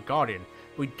already got a guardian.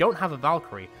 We don't have a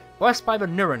Valkyrie. Blessed by the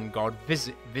Nuren god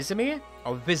Vizimir.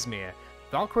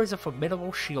 Valkyries are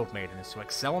formidable shield maidens who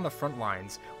excel on the front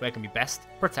lines, where they can be best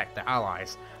protect their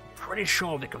allies. I'm pretty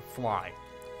sure they can fly.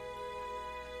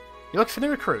 You're looking for new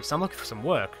recruits, I'm looking for some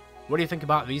work. What do you think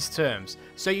about these terms?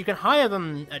 So you can hire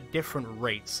them at different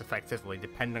rates, effectively,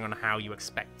 depending on how you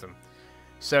expect them.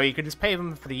 So you could just pay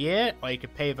them for the year, or you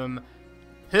could pay them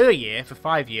per year for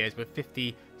 5 years with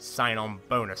 50 sign-on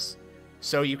bonus.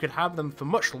 So you could have them for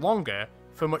much longer,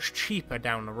 for much cheaper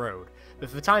down the road. But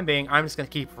for the time being, I'm just going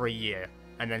to keep it for a year.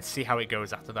 and then see how it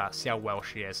goes after that, see how well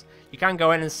she is. You can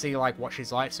go in and see like what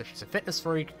she's like. So she's a fitness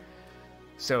freak.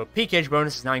 So peak age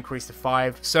bonus is now increased to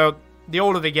 5. So the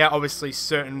older they get, obviously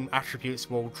certain attributes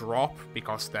will drop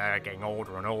because they're getting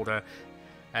older and older.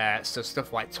 So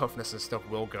stuff like toughness and stuff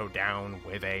will go down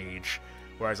with age.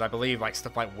 Whereas I believe like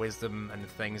stuff like wisdom and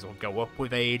things will go up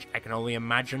with age. I can only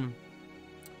imagine.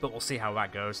 But we'll see how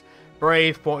that goes.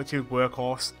 Brave, fortitude,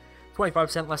 workhorse.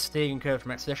 25% less fatigue incurred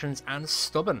from expeditions. And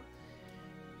stubborn.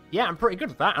 Yeah, I'm pretty good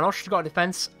with that. And also she's got a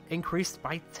defense increased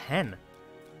by 10.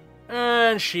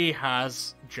 And she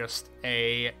has just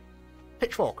a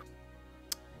pitchfork.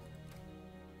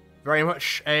 Very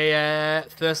much a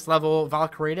first level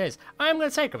Valkyrie it is. I'm going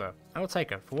to take her though. I will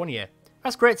take her for 1 year.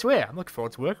 That's great to hear. I'm looking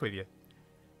forward to working with you.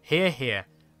 Here.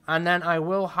 And then I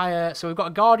will hire... So we've got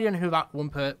a Guardian who that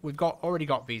one we've already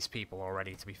got these people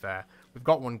already, to be fair. We've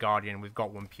got one Guardian, we've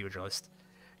got one Pugilist.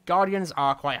 Guardians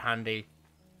are quite handy.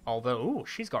 Although, ooh,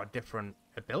 she's got a different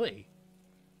ability.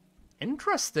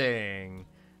 Interesting.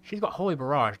 She's got Holy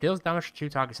Barrage. Deals damage to 2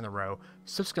 targets in a row.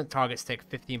 Subsequent targets take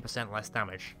 15% less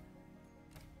damage.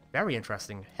 Very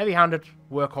interesting. Heavy-handed,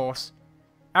 workhorse.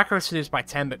 Accuracy reduced by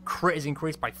 10, but crit is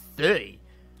increased by 30.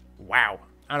 Wow.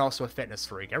 And also a fitness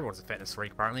freak. Everyone's a fitness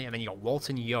freak, apparently. And then you got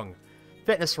Walton Young.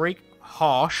 Fitness freak.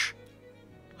 Harsh.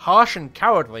 Harsh and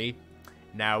cowardly.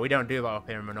 No, we don't do that up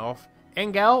here in the north.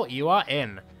 Ingel, you are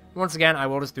in. Once again, I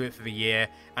will just do it for the year.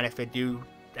 And if they do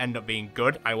end up being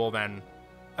good, I will then,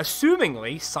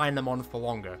 assumingly, sign them on for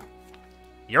longer.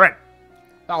 You're in.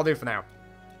 That'll do for now.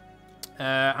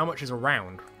 How much is a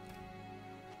round?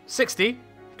 60.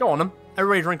 Go on them.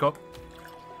 Everybody drink up.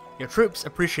 Your troops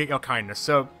appreciate your kindness.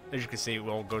 So, as you can see, it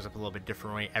all goes up a little bit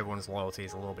differently. Everyone's loyalty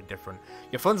is a little bit different.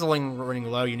 Your funds are running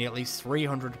low. You need at least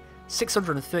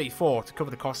 634 to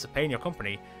cover the costs of paying your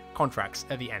company contracts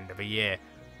at the end of a year.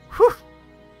 Whew.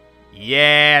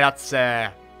 Yeah, that's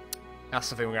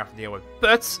something we're going to have to deal with.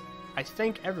 But I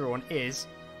think everyone is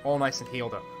all nice and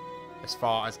healed up, as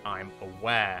far as I'm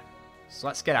aware. So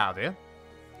let's get out of here.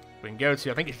 We can go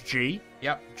to, I think it's G.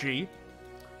 Yep, G.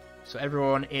 So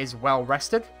everyone is well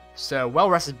rested. So well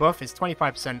rested buff is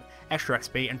 25% extra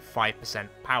XP and 5%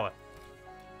 power.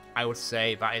 I would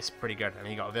say that is pretty good. I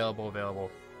mean, you got available.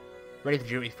 Ready for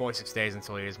duty 46 days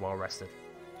until he is well rested.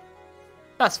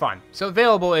 That's fine. So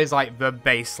available is like the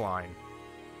baseline,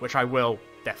 which I will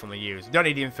definitely use. Don't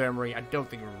need the infirmary. I don't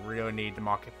think we really need the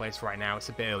marketplace right now. It's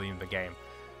a bit early in the game.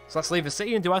 So let's leave the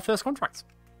city and do our first contract,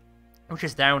 which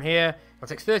is down here. It'll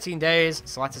take 13 days,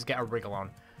 so let us get a wriggle on.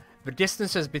 The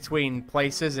distances between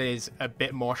places is a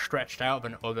bit more stretched out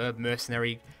than other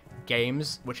mercenary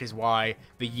games, which is why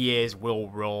the years will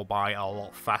roll by a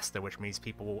lot faster, which means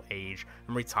people will age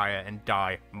and retire and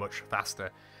die much faster.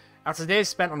 After days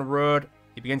spent on the road,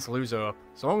 you begin to lose hope.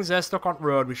 So long as they're stuck on the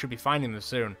road, we should be finding them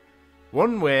soon.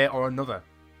 One way or another.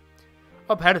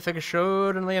 Up ahead, a figure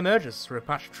suddenly emerges through a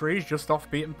patch of trees just off the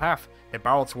beaten path. They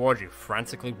barrel towards you,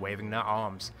 frantically waving their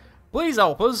arms. Please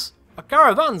help us! Our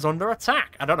caravan's under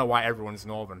attack! I don't know why everyone's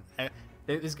northern. I'm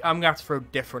going to have to throw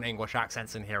different English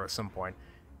accents in here at some point.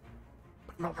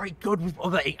 But I'm not very good with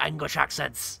other English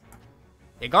accents.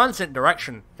 You glance in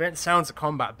direction. Faint sounds of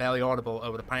combat barely audible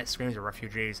over the panicked screams of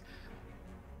refugees.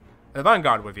 Are the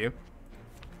vanguard with you?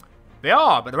 They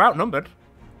are, but they're outnumbered.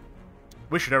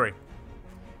 We should hurry.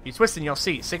 You twist in your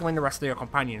seat, signaling the rest of your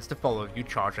companions to follow. You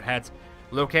charge ahead.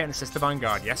 Locate and assist the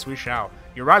vanguard. Yes, we shall.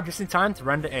 You arrive just in time to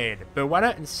render aid.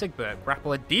 Berwenna and Sigbert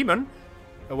grapple a demon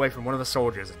away from one of the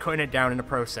soldiers, cutting it down in the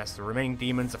process. The remaining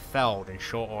demons are felled in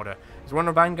short order. As one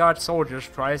of the vanguard soldiers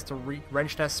tries to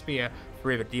wrench their spear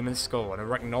through the demon's skull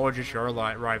and acknowledges your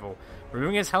rival.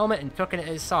 Removing his helmet and tucking it at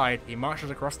his side, he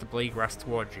marches across the bleak grass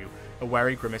towards you, a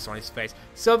wary grimace on his face.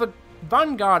 So the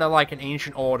vanguard are like an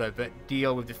ancient order that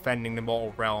deal with defending the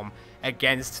mortal realm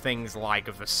against things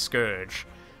like the Scourge.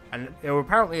 And they were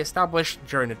apparently established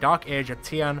during the Dark Age of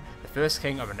Tian, the first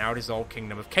king of the now dissolved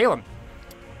kingdom of Caelum.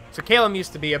 So Caelum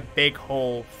used to be a big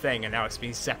whole thing, and now it's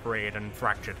been separated and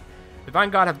fractured. The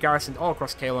vanguard have garrisoned all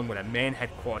across Caelum with a main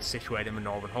headquarters situated in the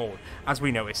northern hold, as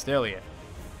we noticed earlier.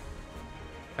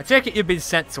 I take it you've been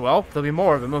sent to help. There'll be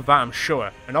more of them, of that I'm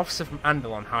sure. An officer from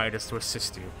Andalon hired us to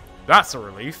assist you. That's a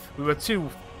relief. We were too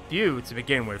few to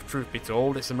begin with, truth be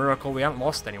told. It's a miracle we haven't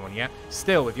lost anyone yet.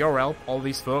 Still, with your help, all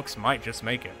these folks might just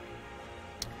make it.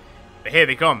 But here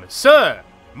they come. Sir!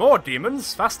 More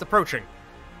demons, fast approaching.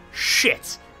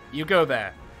 Shit! You go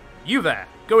there. You there.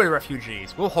 Go with the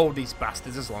refugees. We'll hold these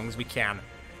bastards as long as we can.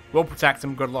 We'll protect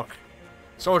them, good luck.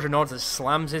 Soldier nods and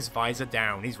slams his visor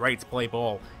down. He's ready to play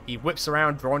ball. He whips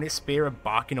around, drawing his spear and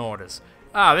barking orders.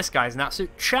 Ah, this guy's an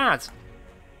absolute Chad.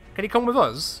 Can he come with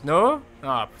us? No?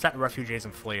 Ah, protect the refugees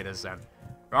and flee it as then.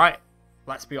 Right,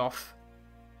 let's be off.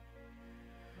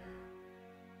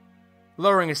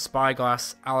 Lowering his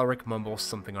spyglass, Alaric mumbles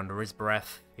something under his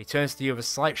breath. He turns to you with a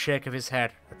slight shake of his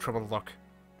head, a troubled look.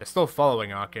 They're still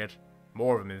following our kid.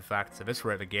 More of them, in fact. At this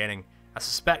rate they're gaining. I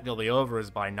suspect they'll be over us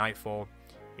by nightfall.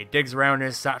 He digs around in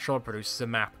his satchel and produces a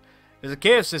map. There's a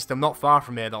cave system not far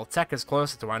from here that'll take us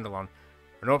closer to Andalon,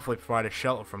 and hopefully provide us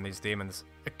shelter from these demons.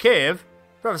 A cave?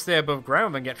 I'd rather stay above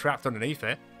ground than get trapped underneath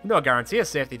it. No guarantee of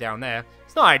safety down there.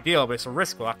 It's not ideal, but it's a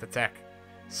risk we'll have to take.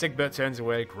 Sigbert turns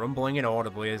away, grumbling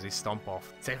inaudibly as he stomp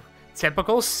off.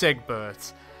 Typical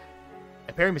Sigbert.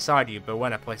 Appearing beside you,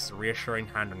 Bowena places a reassuring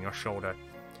hand on your shoulder.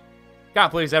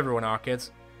 Can't please everyone, our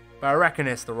kids, but I reckon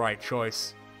it's the right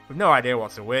choice. We've no idea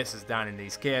what awaits us down in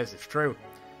these caves, it's true,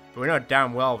 but we know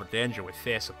damn well the danger we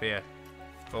face up here.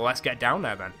 Well, let's get down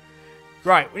there then.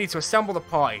 Right, we need to assemble the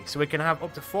party, so we can have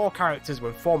up to 4 characters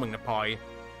when forming the party,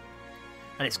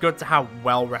 and it's good to have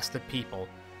well-rested people.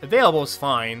 Available is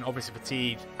fine, obviously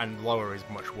fatigued and lower is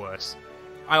much worse.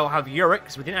 I'll have Yurik,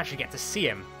 because we didn't actually get to see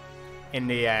him in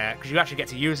the, because you actually get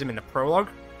to use him in the prologue,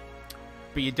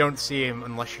 but you don't see him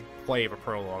unless you play the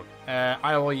prologue.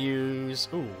 I will use,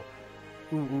 who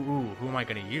am I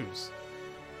going to use?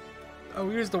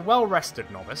 I'll use the well-rested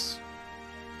novice,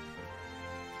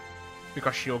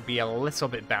 because she'll be a little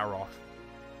bit better off.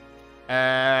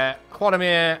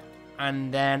 Clodomir,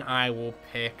 and then I will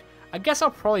pick... I guess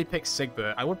I'll probably pick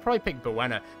Sigbert. I would probably pick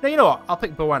Bowena. No, you know what? I'll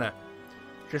pick Bowena.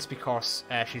 Just because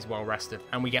she's well rested.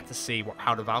 And we get to see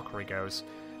how the Valkyrie goes.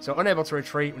 So, unable to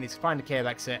retreat, we need to find a cave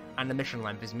exit. And the mission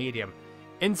length is medium.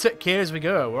 Into caves we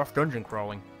go. We're off dungeon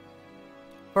crawling.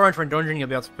 For entering dungeon, you'll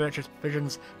be able to purchase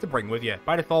provisions to bring with you.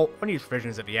 By default, unused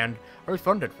provisions at the end are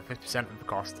refunded for 50% of the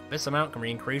cost. This amount can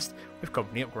be increased with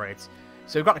company upgrades.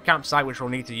 So we've got the campsite, which we'll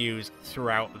need to use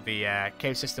throughout the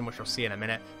cave system, which we'll see in a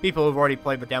minute. People who've already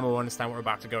played the demo will understand what we're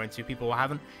about to go into. People who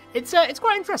haven't, it's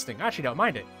quite interesting. I actually don't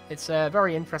mind it. It's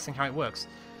very interesting how it works.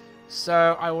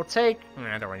 So I will take...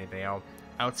 I don't want anything else.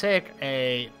 I'll take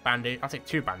a bandage. I'll take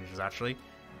 2 bandages, actually.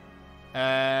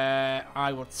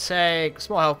 I will take a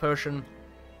small health potion.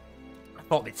 I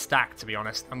thought they'd stack, to be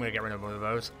honest. I'm going to get rid of one of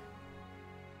those.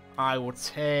 I will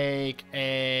take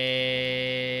a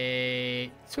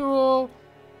tool.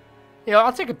 You know,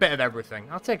 I'll take a bit of everything.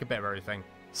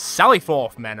 Sally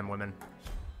forth, men and women.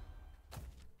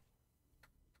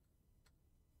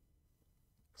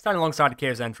 Standing alongside the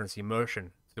cave's entrance, you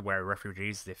motion to the wary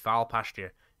refugees as they file past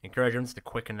you, encourage them to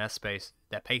quicken their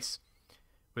pace.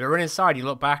 With a run inside, you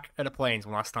look back at the plains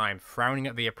one last time, frowning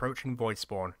at the approaching void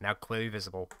spawn, now clearly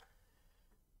visible.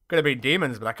 Could have been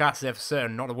demons, but I can't say for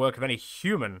certain, not the work of any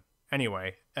human,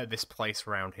 anyway, at this place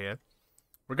around here.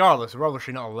 Regardless, we're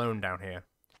obviously not alone down here.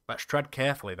 Let's tread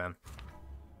carefully then.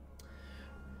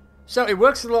 So it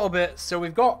works a little bit, so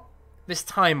we've got this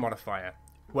time modifier,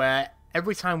 where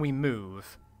every time we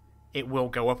move, it will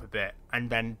go up a bit, and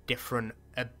then different,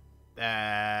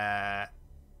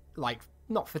 like,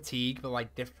 not fatigue, but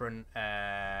like different,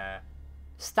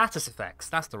 status effects,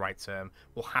 that's the right term,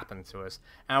 will happen to us.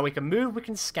 Now we can move, we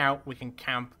can scout, we can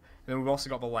camp, and then we've also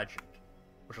got the legend,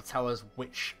 which will tell us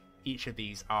which each of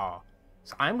these are.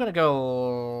 So I'm going to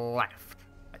go left,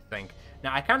 I think.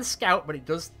 Now I can scout, but it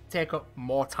does take up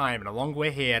more time, and the longer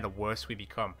we're here, the worse we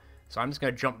become. So I'm just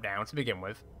going to jump down to begin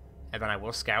with, and then I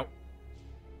will scout.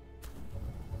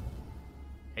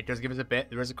 It does give us a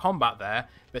bit, there is a combat there,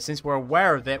 but since we're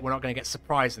aware of it, we're not going to get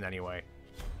surprised in any way.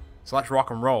 So let's rock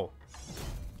and roll.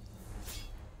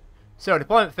 So,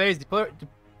 deployment phase.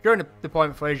 During the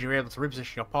deployment phase, you're able to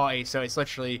reposition your party. So, it's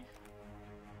literally...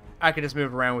 I can just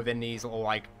move around within these little,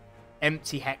 like,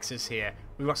 empty hexes here.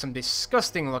 We've got some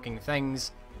disgusting-looking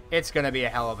things. It's going to be a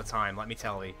hell of a time, let me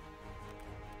tell you.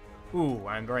 Ooh,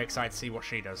 I'm very excited to see what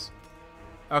she does.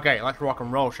 Okay, let's rock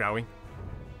and roll, shall we?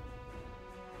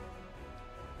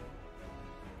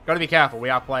 Gotta be careful, we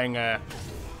are playing,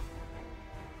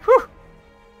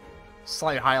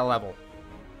 slightly higher level.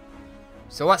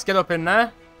 So let's get up in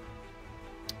there,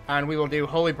 and we will do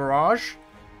Holy Barrage.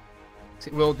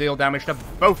 It will deal damage to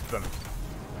both of them.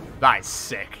 That is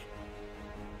sick.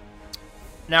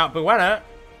 Now, Bowena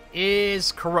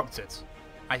is corrupted,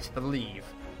 I believe.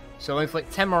 So they'll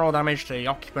inflict 10 moral damage to the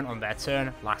occupant on their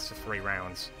turn, lasts for 3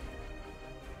 rounds.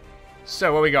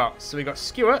 So what we got? So we got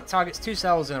Skewer, targets 2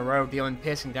 cells in a row, dealing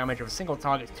piercing damage of a single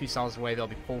target 2 cells away, they'll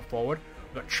be pulled forward.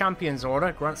 We've got Champion's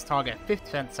Order, grants target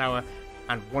 50% tower,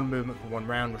 and 1 movement for 1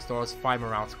 round, restores 5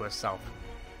 morale to herself.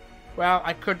 Well,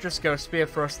 I could just go Spear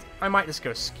Thrust. I might just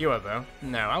go Skewer, though.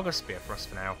 No, I'll go Spear Thrust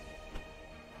for now.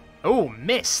 Oh,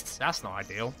 missed! That's not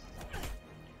ideal.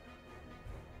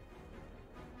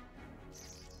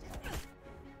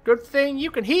 Good thing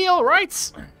you can heal,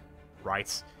 right?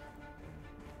 Right.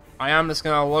 I am just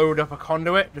going to load up a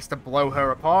conduit just to blow her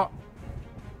apart.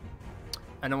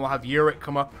 And then we'll have Uric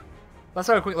come up. Let's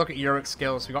have a quick look at Uric's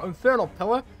skills. We've got Infernal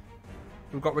Pillar.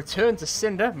 We've got Return to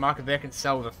Cinder, mark a vacant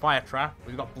cell with a fire trap.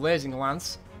 We've got Blazing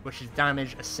Lance, which is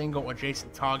damage a single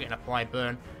adjacent target and apply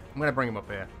burn. I'm going to bring him up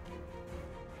here.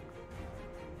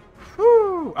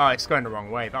 Whew! Oh, it's going the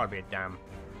wrong way. That would be a damn.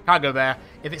 Can't go there.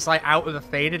 If it's like out of the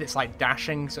faded, it's like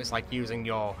dashing, so it's like using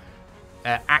your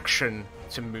action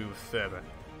to move further.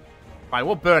 Right,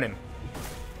 we'll burn him.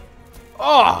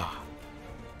 Oh!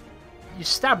 You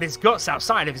stabbed his guts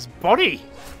outside of his body.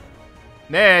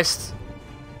 Missed.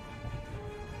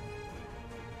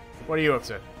 What are you up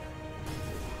to?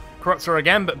 Corrupts her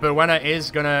again, but Buena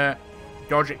is gonna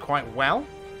dodge it quite well.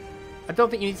 I don't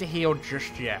think you need to heal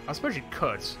just yet. I suppose you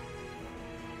could.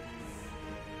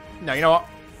 No, you know what?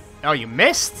 Oh, you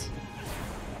missed?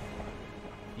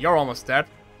 You're almost dead.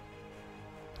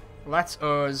 Let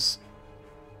us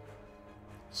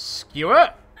skewer.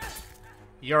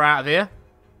 You're out of here.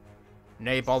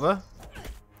 Nay bother.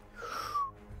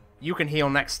 You can heal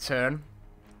next turn.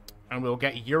 And we'll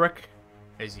get Uric.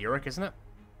 It's Uric, isn't it?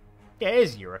 Yeah, it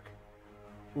is Uric.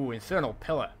 Ooh, Infernal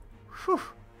Pillar. Whew.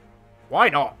 Why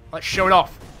not? Let's show it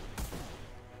off.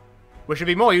 Which would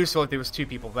be more useful if there was two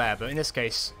people there, but in this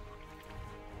case...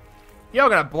 You're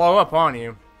gonna blow up, aren't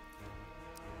you?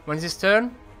 When's his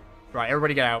turn? Right,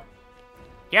 everybody get out.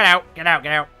 Get out, get out,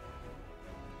 get out.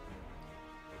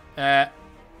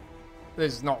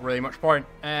 There's not really much point.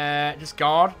 Just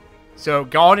guard. So,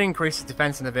 guard increases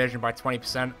defense and evasion by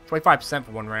 20%. 25%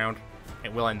 for one round.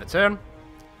 It will end the turn.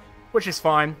 Which is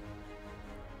fine.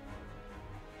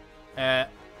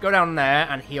 Go down there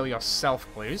and heal yourself,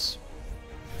 please.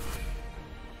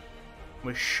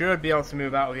 We should be able to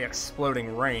move out of the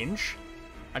exploding range.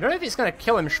 I don't know if it's going to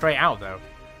kill him straight out, though.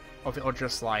 Or if it'll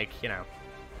just, like, you know...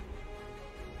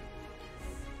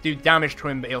 do damage to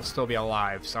him, but he'll still be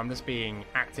alive. So I'm just being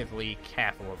actively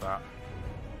careful of that.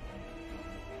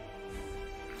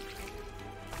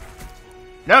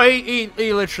 No, he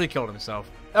literally killed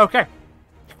himself. Okay.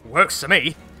 Works for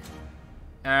me.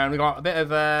 And we got a bit of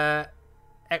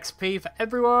XP for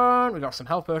everyone. We got some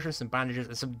health potions, some bandages,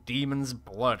 and some demon's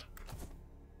blood.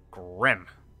 Grim.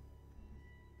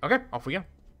 Okay, off we go.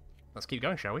 Let's keep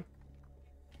going, shall we?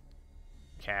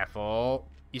 Careful.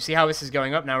 You see how this is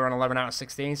going up? Now we're on 11 out of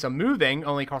 16. So moving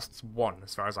only costs 1,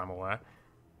 as far as I'm aware.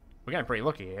 We're getting pretty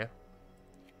lucky here.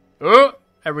 Oh!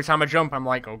 Every time I jump, I'm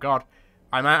like, oh god.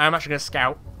 I'm actually going to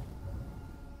scout.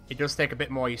 It does take a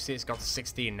bit more. You see it's got to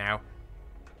 16 now.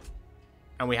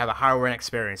 And we have a harrowing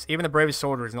experience. Even the bravest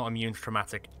soldier is not immune to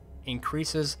traumatic.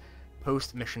 Increases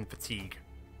post-mission fatigue.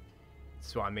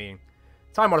 That's what I mean.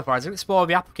 Time modifiers. We explore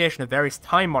the application of various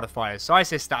time modifiers. So I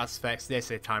say status effects, they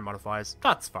say time modifiers.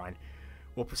 That's fine.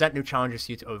 We'll present new challenges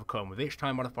for you to overcome. With each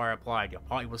time modifier applied, your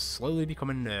party will slowly become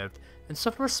unnerved and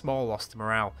suffer a small loss to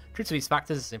morale. Due to these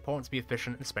factors, it's important to be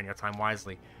efficient and spend your time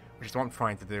wisely, which is what I'm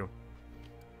trying to do.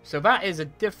 So that is a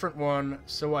different one.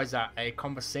 So what is that? A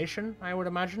conversation, I would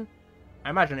imagine? I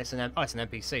imagine it's an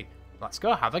NPC. Let's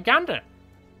go have a gander.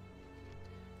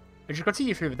 As you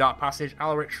continue through the dark passage,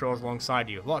 Alaric strolls alongside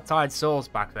you. A lot of tired souls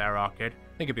back there, Arcade.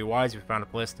 I think it'd be wise if we found a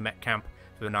place to mech camp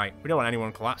for the night. We don't want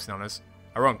anyone collapsing on us.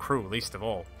 Our own crew, least of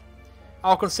all.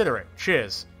 I'll consider it.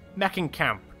 Cheers. Meching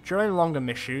camp. During longer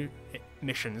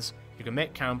missions, you can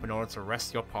make camp in order to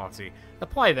rest your party.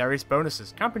 Apply various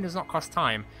bonuses. Camping does not cost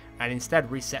time, and instead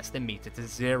resets the meter to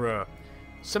 0.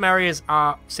 Some areas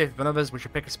are safer than others, which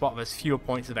will pick a spot with fewer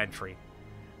points of entry.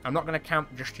 I'm not going to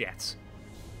camp just yet,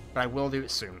 but I will do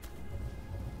it soon.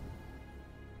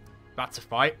 That's a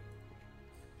fight.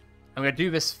 I'm going to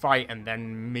do this fight and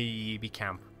then maybe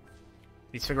camp.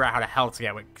 Need to figure out how the hell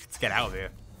to get out of here.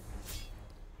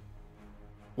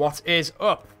 What is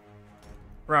up?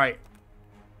 Right.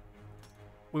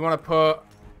 We want to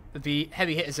put the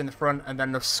heavy hitters in the front and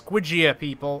then the squidgier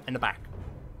people in the back.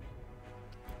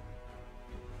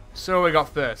 So we got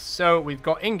first. So we've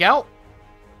got Ingelt.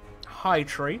 High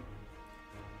Tree.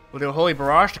 We'll do a Holy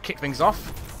Barrage to kick things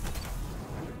off.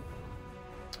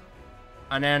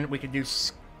 And then we can do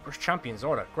Push Champion's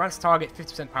Order. Grants target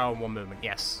 50% power and 1 movement.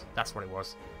 Yes, that's what it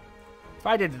was. If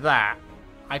I did that,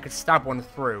 I could stab one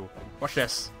through. Watch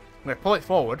this. I'm going to pull it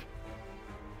forward.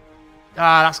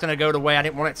 Ah, that's going to go the way I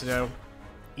didn't want it to go.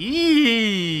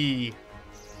 Eee!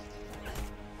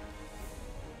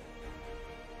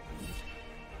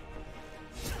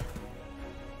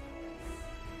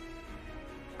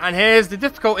 And here's the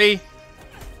difficulty.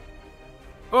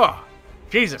 Oh,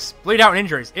 Jesus. Bleed out and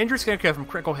injuries. Injuries can occur from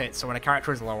critical hits, so when a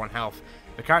character is low on health.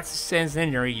 If a character sustains an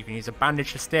injury, you can use a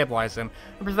bandage to stabilize them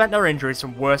and prevent their injuries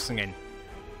from worsening.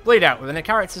 Bleed out. When a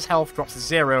character's health drops to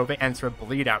 0, they enter a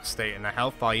bleed out state, and their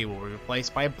health value will be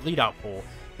replaced by a bleed out pool.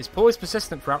 This pool is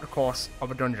persistent throughout the course of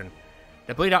a dungeon.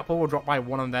 The bleed out pool will drop by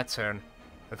 1 on their turn,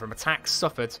 and from attacks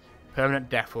suffered, permanent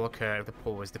death will occur if the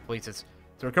pool is depleted.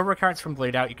 To recover a character from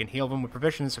bleed out, you can heal them with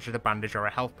provisions such as a bandage or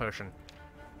a health potion.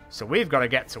 So we've got to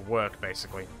get to work,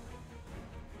 basically.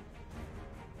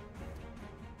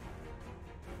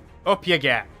 Up you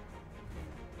get.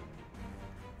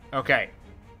 Okay.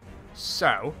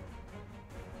 So,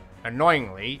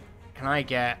 annoyingly, can I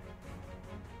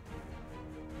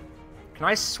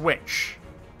switch?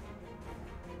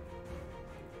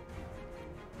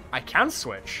 I can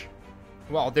switch.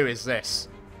 What I'll do is this.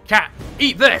 Cat,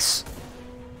 eat this!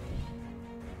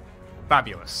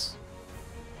 Fabulous.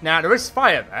 Now, there is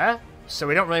fire there, so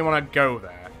we don't really want to go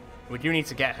there. We do need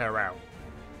to get her out.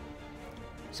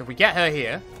 So if we get her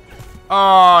here...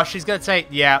 Oh, she's going to take...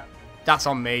 Yeah, that's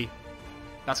on me.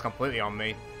 That's completely on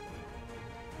me.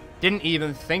 Didn't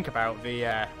even think about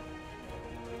the...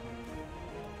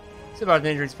 It's about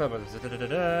injuries. Can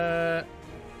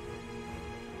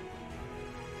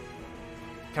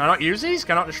I not use these?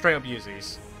 Can I not just straight up use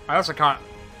these? I also can't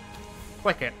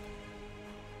click it.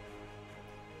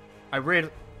 I really...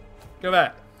 Go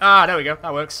there. Ah, there we go.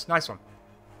 That works. Nice one.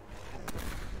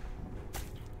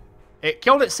 It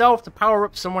killed itself to power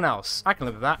up someone else. I can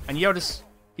live with that. And you just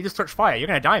touched fire. You're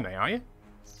going to die, mate, aren't you?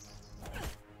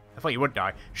 I thought you would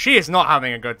die. She is not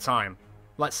having a good time.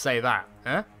 Let's say that.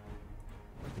 Huh?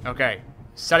 Okay.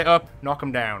 Set it up. Knock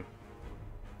him down.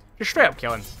 Just straight up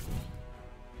kill him.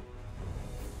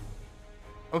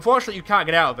 Unfortunately, you can't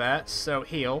get out of there, so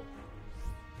heal.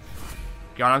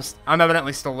 God, I'm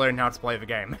evidently still learning how to play the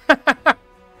game.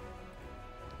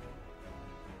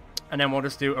 And then we'll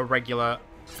just do a regular,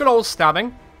 good old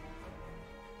stabbing.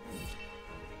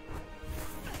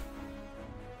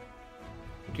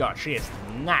 God, she is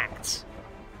knacked.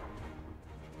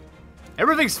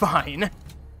 Everything's fine.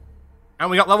 And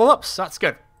we got level ups, that's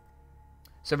good.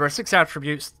 So there are 6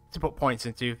 attributes to put points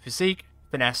into: physique,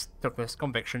 finesse, toughness,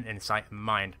 conviction, insight, and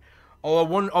mind.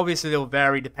 Although obviously they'll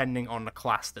vary depending on the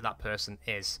class that person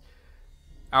is.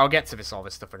 I'll get to all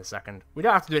this stuff in a second. We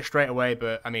don't have to do it straight away,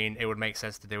 but I mean, it would make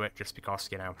sense to do it just because,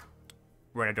 you know,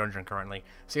 we're in a dungeon currently.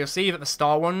 So you'll see that the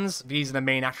star ones, these are the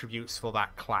main attributes for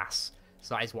that class.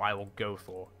 So that is what I will go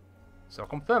for. So I'll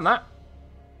confirm that.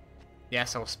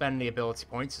 Yes, I'll spend the ability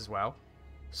points as well.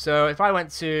 So if I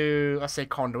went to, let's say,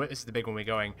 Conduit, this is the big one we're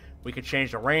going, we could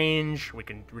change the range, we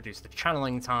can reduce the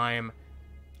channeling time.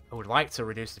 I would like to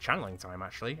reduce the channeling time,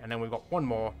 actually. And then we've got one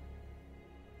more.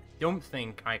 Don't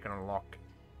think I can unlock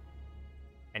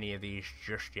any of these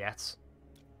just yet.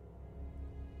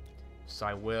 So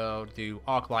I will do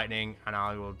Arc Lightning, and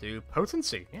I will do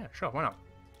Potency. Yeah, sure, why not?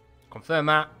 Confirm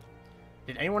that.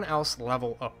 Did anyone else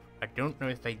level up? I don't know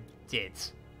if they did.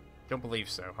 Don't believe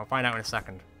so. I'll find out in a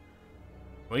second.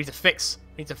 We need to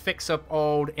fix up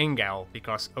old Ingel,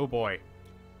 because, oh boy,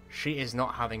 she is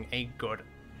not having a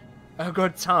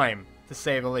good time, to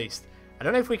say the least. I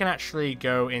don't know if we can actually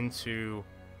go into...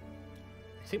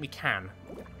 I think we can.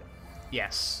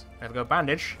 Yes. There we go,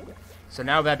 bandage. So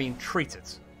now they're being treated.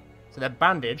 So they're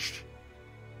bandaged.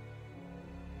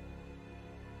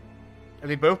 Are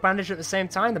they both bandaged at the same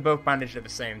time? They're both bandaged at the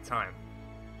same time.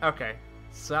 Okay.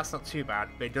 So that's not too bad,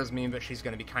 but it does mean that she's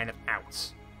going to be kind of out,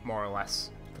 more or less,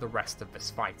 for the rest of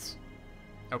this fight.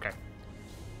 Okay.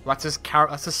 Let's just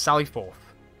sally forth.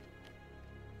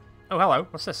 Oh, hello.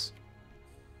 What's this?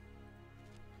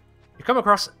 You come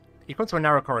to a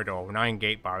narrow corridor with an iron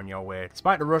gate bar in your way.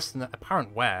 Despite the rust and the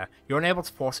apparent wear, you're unable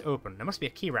to force it open. There must be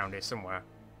a key around here somewhere.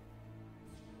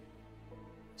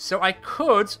 So I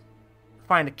could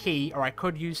find a key, or I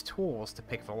could use tools to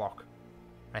pick the lock.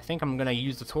 I think I'm going to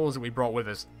use the tools that we brought with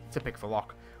us to pick the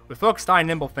lock. With focused eye and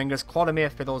nimble fingers,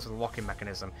 Clodomir fiddles with the locking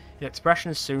mechanism. His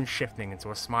expression is soon shifting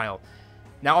into a smile.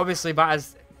 Now, obviously, that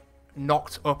has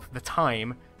knocked up the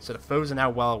time, so the foes are now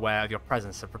well aware of your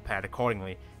presence and prepared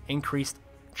accordingly. Increased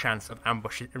chance of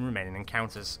ambushes in remaining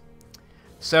encounters.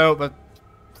 So,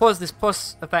 there's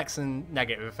plus effects and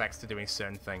negative effects to doing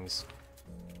certain things.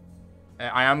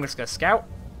 I am just going to scout.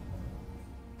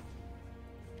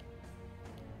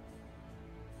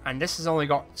 And this has only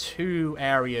got 2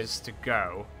 areas to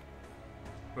go.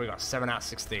 We got 7 out of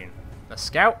 16. Let's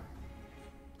scout.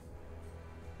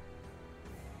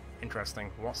 Interesting.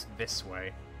 What's this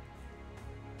way?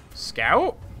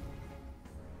 Scout?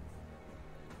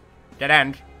 Dead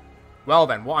end. Well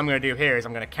then, what I'm going to do here is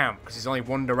I'm going to camp, because there's only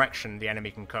one direction the enemy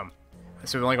can come.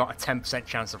 So we've only got a 10%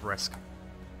 chance of risk.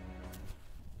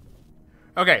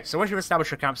 Okay, so once you've established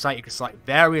your campsite, you can select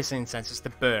various incenses to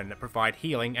burn that provide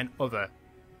healing and other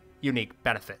unique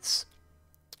benefits.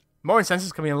 More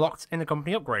incenses can be unlocked in the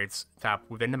company upgrades tab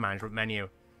within the management menu.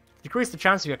 To decrease the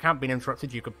chance of your camp being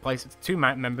interrupted, you could place it to 2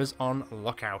 members on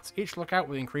lookout. Each lookout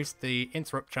will increase the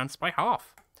interrupt chance by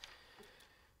half.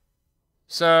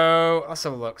 So, let's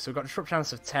have a look. So we've got disrupt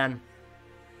chance of 10.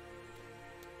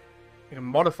 We can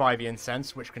modify the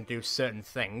incense, which can do certain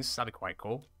things. That'd be quite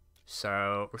cool.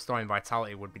 So, restoring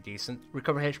vitality would be decent.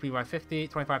 Recover HP by 50,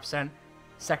 25%.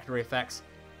 Secondary effects.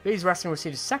 These resting will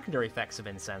receive secondary effects of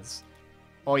incense.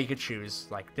 Or you could choose,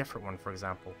 like, a different one, for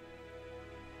example.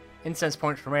 Incense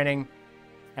points remaining,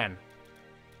 10.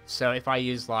 So if I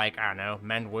use, like, I don't know,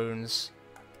 mend wounds,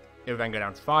 it would then go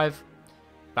down to 5.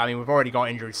 But, I mean, we've already got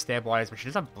injury stabilized, which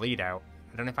does have bleed out.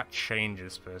 I don't know if that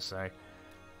changes, per se.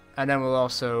 And then we'll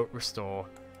also restore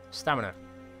stamina.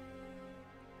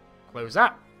 Close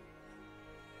that.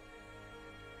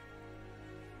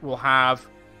 We'll have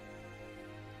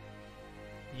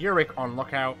Uric on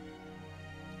lookout.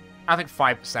 I think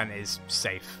 5% is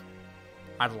safe.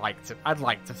 I'd like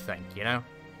to think, you know?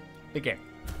 Begin.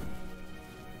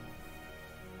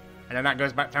 And then that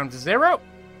goes back down to 0.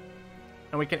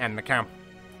 And we can end the camp.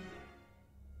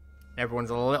 Everyone's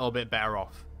a little bit better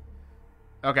off.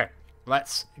 Okay,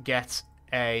 let's get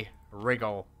a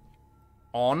wriggle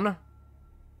on.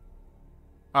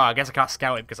 Oh, I guess I can't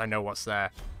scout it because I know what's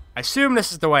there. I assume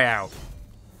this is the way out.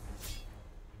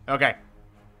 Okay.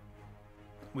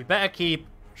 We better keep...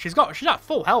 She's at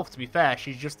full health, to be fair.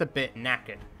 She's just a bit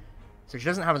knackered. So she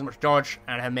doesn't have as much dodge,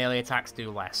 and her melee attacks do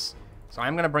less. So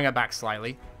I'm going to bring her back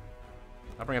slightly.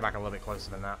 I'll bring her back a little bit closer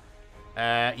than that.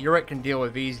 Uric can deal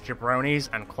with these jabronis,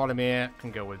 and Clodomir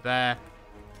can go with there.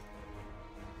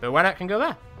 Berwenna can go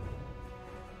there.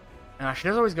 She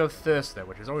does always go first, though,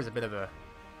 which is always a bit of a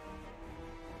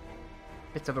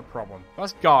problem.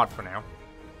 Let's guard for now.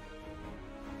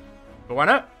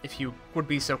 Berwenna, if you would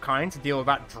be so kind to deal with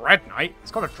that Dread Knight.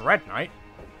 It's got a Dread Knight.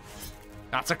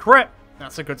 That's a crit.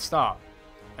 That's a good start.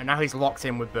 And now he's locked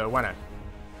in with Berwenna.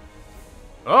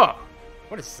 Oh,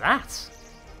 what is that?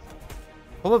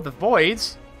 Full of the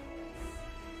Voids?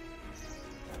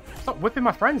 Stop whipping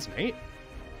my friends, mate.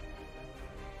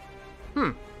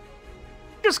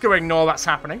 Just gonna ignore that's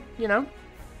happening, you know?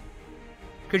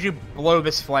 Could you blow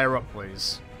this flare up,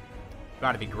 please?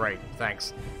 That'd be great,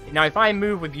 thanks. Now, if I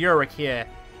move with Uric here,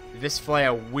 this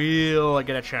flare will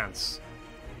get a chance.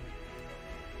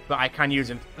 But I can use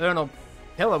Infernal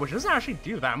Pillar, which doesn't actually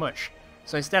do that much.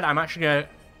 So instead, I'm actually going to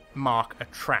mark a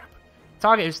trap.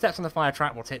 Target who steps on the fire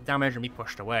trap will take damage and be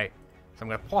pushed away. So I'm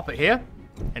going to plop it here,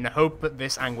 in the hope that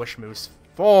this Anguish moves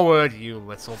forward, you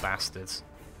little bastards.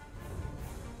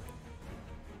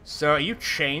 So, are you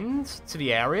chained to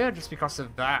the area just because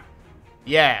of that?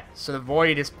 Yeah, so the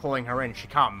Void is pulling her in. She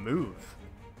can't move.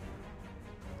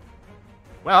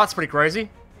 Well, that's pretty crazy.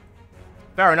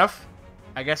 Fair enough.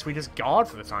 I guess we just guard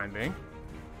for the time being.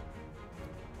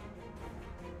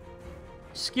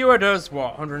 Skewer does,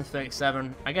 what,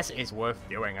 137? I guess it is worth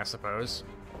doing, I suppose.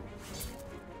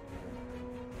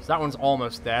 So that one's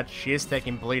almost dead. She is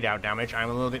taking bleed out damage. I'm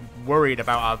a little bit worried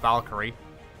about our Valkyrie.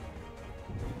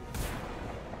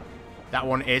 That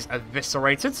one is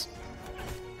eviscerated.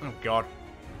 Oh, God.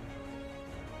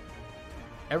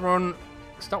 Everyone,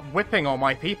 stop whipping all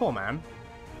my people, man.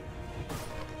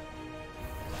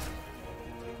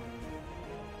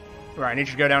 Right, I need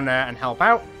you to go down there and help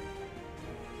out.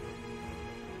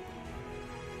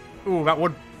 Ooh, that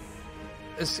would...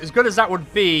 As good as that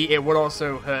would be, it would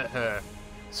also hurt her.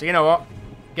 So you know what?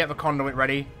 Get the conduit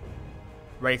ready.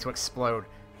 Ready to explode.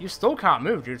 You still can't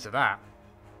move due to that.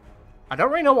 I don't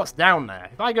really know what's down there.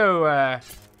 If I go, I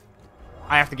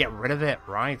have to get rid of it.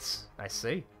 Right. I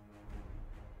see.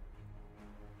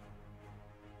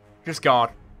 Just guard.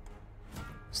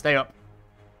 Stay up.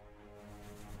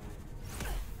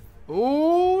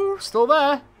 Ooh, still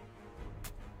there.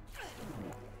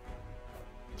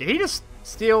 Did he just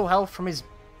steal health from his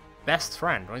best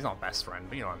friend? Well, he's not best friend,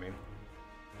 but you know what I mean.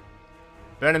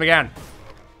 Burn him again.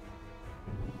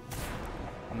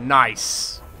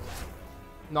 Nice.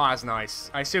 Not as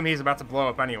nice. I assume he's about to blow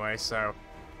up anyway, so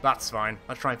that's fine.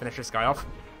 Let's try and finish this guy off.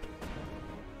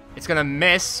 It's going to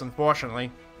miss,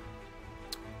 unfortunately.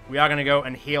 We are going to go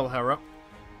and heal her up.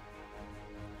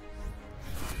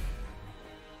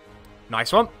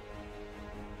 Nice one.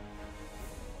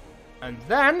 And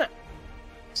then,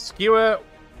 Skewer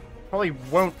probably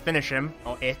won't finish him,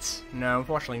 or it. No,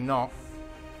 unfortunately not.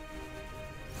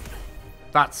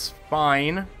 That's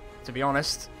fine, to be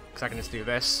honest, because I can just do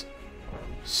this.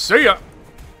 See ya!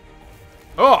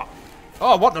 Oh!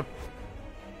 Oh, what the...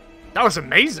 That was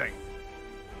amazing!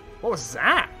 What was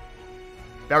that?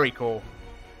 Very cool.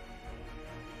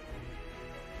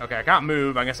 Okay, I can't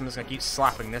move. I guess I'm just going to keep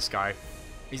slapping this guy.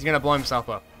 He's gonna blow himself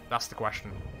up. That's the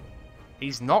question.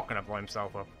 He's not gonna blow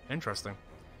himself up. Interesting.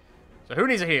 So who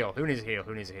needs a heal? Who needs a heal?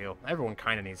 Who needs a heal? Everyone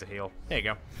kind of needs a heal. There you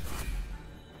go.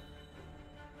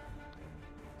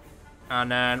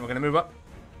 And then we're gonna move up.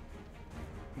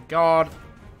 God.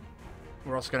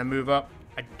 We're also gonna move up.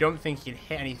 I don't think he can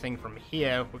hit anything from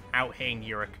here without hitting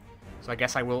Yurik. So I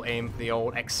guess I will aim for the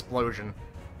old explosion.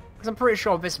 Because I'm pretty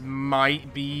sure this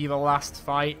might be the last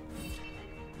fight.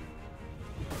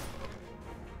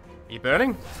 Are you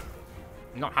burning?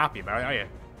 You're not happy about it, are you?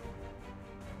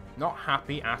 Not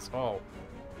happy at all.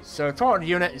 So a taunted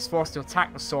unit is forced to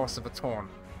attack the source of a taunt.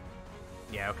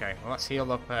 Yeah, okay. Well, let's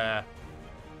heal up.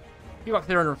 You got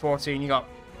 314, you got...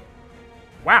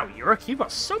 Wow, Yurik, you've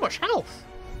got so much health!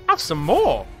 Have some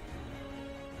more!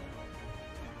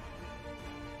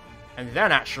 And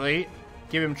then, actually,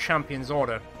 give him Champion's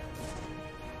Order.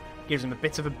 Gives him a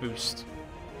bit of a boost.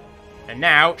 And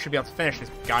now, should be able to finish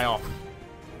this guy off.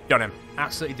 Done him.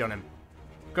 Absolutely done him.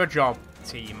 Good job,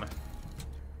 team.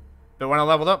 But when I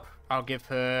leveled up, I'll give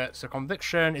her... So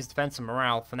Conviction is Defense and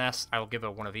Morale. Finesse, I will give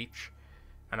her one of each.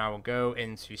 And I will go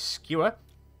into Skewer.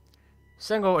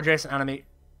 Single adjacent enemy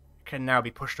can now be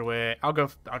pushed away. I'll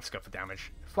just go for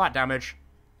damage. Flat damage.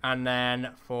 And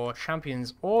then for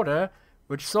Champion's Order,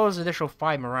 which restores additional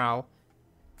 5 morale.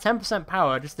 10%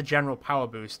 power, just the general power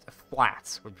boost.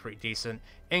 Flat would be pretty decent.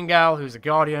 Ingal, who's a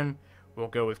Guardian, will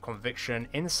go with Conviction.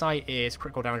 Insight is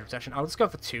critical damage protection. I'll just go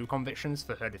for 2 Convictions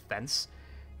for her defense.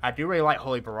 I do really like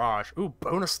Holy Barrage. Ooh,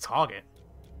 bonus target.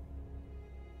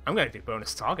 I'm going to do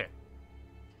bonus target.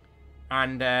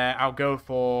 And I'll go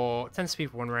for 10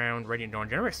 speed for 1 round. Radiant Dawn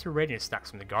generates 2 Radiant stacks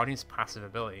from the Guardian's passive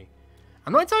ability.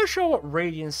 I'm not entirely sure what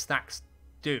Radiant stacks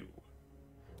do.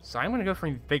 So I'm going to go for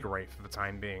Invigorate for the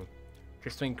time being.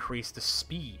 Just to increase the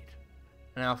speed.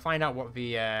 And I'll find out what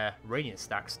the Radiant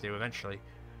stacks do eventually.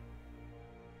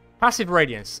 Passive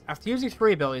Radiance. After using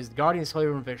 3 abilities, the Guardian's Holy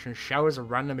Conviction showers a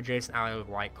random adjacent ally with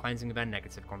light, cleansing their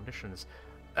negative conditions.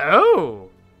 Oh!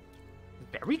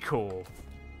 Very cool.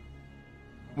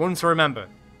 One to remember.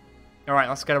 Alright,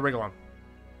 let's get a wriggle on.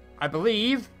 I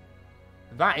believe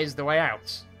that is the way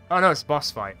out. Oh no, it's a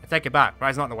boss fight. I take it back. That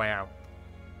is not the way out.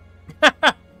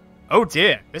 Oh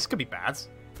dear, this could be bad.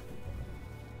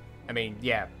 I mean,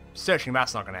 yeah, searching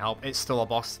that's not going to help. It's still a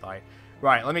boss fight.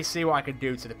 Right, let me see what I can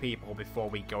do to the people before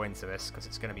we go into this, because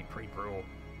it's going to be pretty brutal.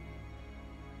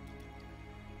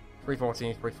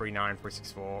 314, 339,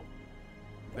 364.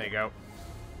 There you go.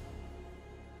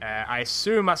 I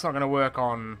assume that's not going to work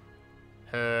on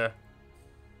her,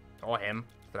 or him,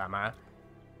 for that matter.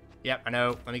 Yep, I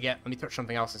know. Let me touch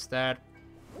something else instead.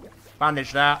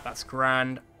 Bandage that, that's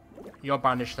grand. Your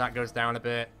bandage, that goes down a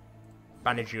bit.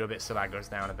 Bandage you a bit, so that goes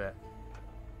down a bit.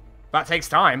 That takes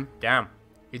time. Damn.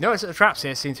 You've noticed that the traps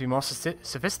here seem to be more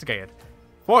sophisticated.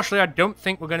 Fortunately, I don't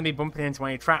think we're going to be bumping into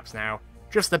any traps now.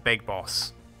 Just the big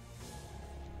boss.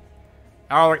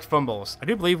 Alric fumbles. I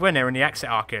do believe we're nearing the exit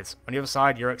arcade. On the other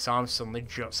side, Yurik's arm suddenly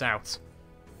juts out.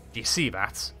 Do you see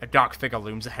that? A dark figure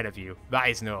looms ahead of you. That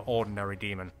is no ordinary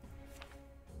demon.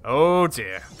 Oh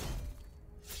dear.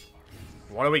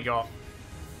 What do we got?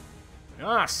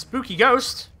 Ah, Spooky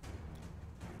Ghost.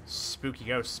 Spooky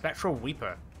Ghost. Spectral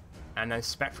Weeper. And then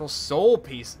Spectral Soul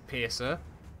Piercer.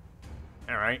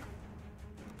 Alright.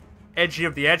 Edgy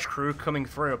of the Edge crew coming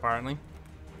through, apparently.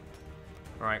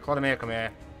 Alright, Clodimir, come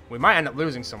here. We might end up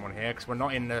losing someone here, because we're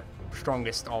not in the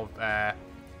strongest of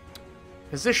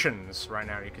positions right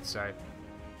now, you could say.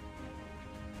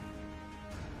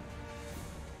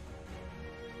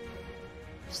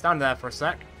 Stand there for a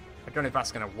sec. I don't know if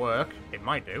that's going to work. It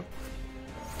might do.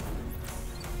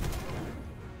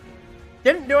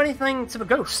 Didn't do anything to the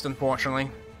ghost, unfortunately.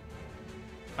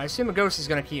 I assume the ghost is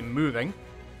going to keep moving.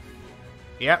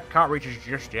 Yep, can't reach us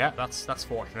just yet. That's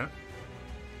fortunate.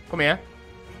 Come here.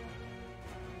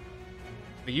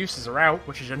 The uses are out,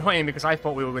 which is annoying because I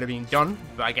thought we were going to be done,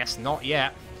 but I guess not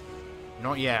yet.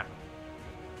 Not yet.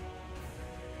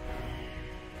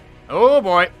 Oh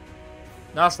boy.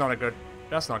 That's not a good.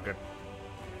 That's not good.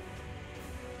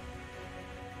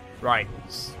 Right.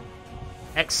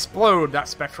 Explode that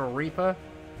Spectral Reaper.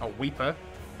 A Weeper.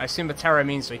 I assume the terror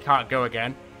means we can't go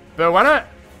again. But why not?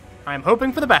 I'm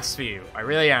hoping for the best for you. I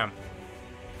really am.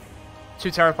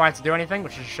 Too terrified to do anything,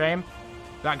 which is a shame.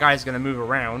 That guy's going to move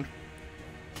around.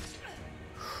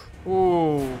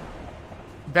 Ooh.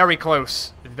 Very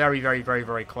close. Very, very, very,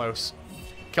 very close.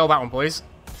 Kill that one, please.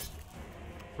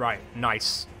 Right.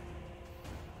 Nice.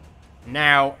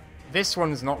 Now, this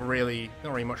one's not really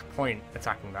much point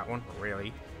attacking that one,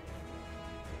 really.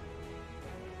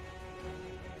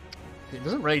 It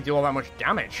doesn't really do all that much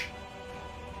damage.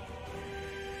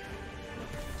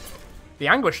 The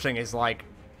Anguish thing is, like,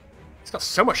 It's got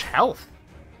so much health.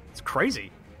 It's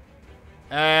crazy.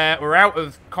 We're out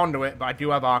of conduit, but I do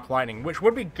have arc lightning, which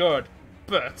would be good,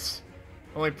 but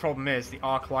the only problem is the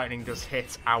arc lightning does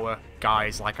hit our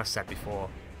guys, like I said before.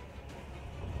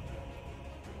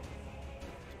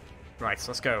 Right,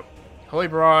 so let's go. Holy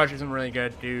Barrage isn't really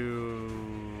going to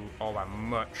do all that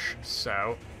much,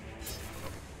 so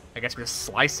I guess we just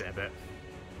slice it a bit.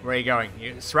 Where are you going?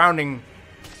 You're surrounding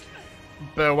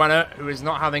Berwenna, who is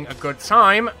not having a good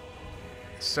time.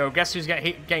 So guess who's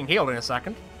getting healed in a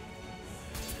second?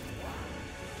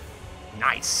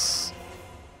 Nice.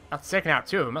 That's taking out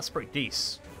 2 of them. That's pretty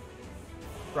decent.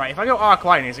 Right, if I go Arc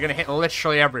Lightning, is it going to hit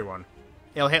literally everyone?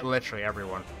 It'll hit literally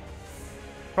everyone.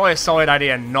 Probably a solid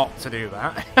idea not to do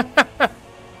that.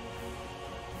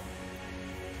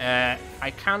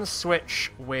 I can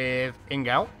switch with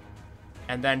Ingel,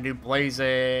 and then do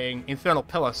Blazing... Infernal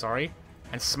Pillar, sorry,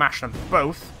 and smash them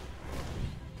both.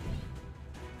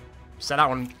 Set that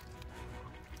one...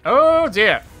 Oh,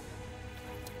 dear!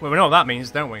 Well, we know what that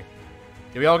means, don't we?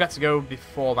 Do we all get to go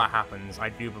before that happens? I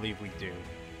do believe we do.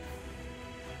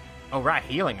 Oh, right,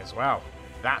 healing as well.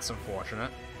 That's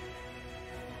unfortunate.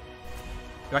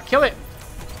 Do I kill it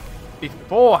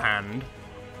beforehand?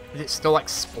 Does it still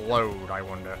explode, I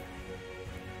wonder?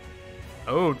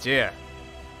 Oh, dear.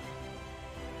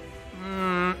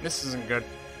 This isn't good.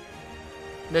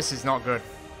 This is not good.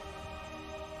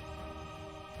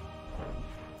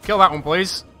 Kill that one,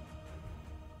 please.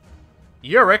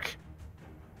 Yurik,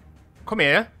 come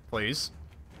here, please.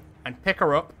 And pick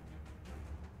her up.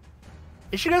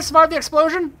 Is she going to survive the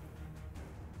explosion?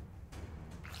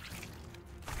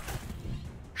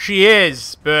 She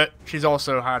is, but she's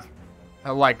also had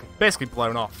her leg basically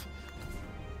blown off.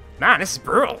 Man, this is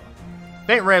brutal.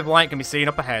 Faint ray of light can be seen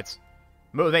up ahead,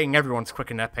 motivating everyone to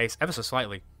quicken their pace ever so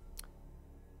slightly.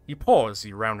 You pause,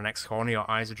 you round the next corner, your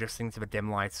eyes adjusting to the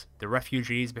dim light. The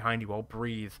refugees behind you all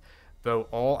breathe, though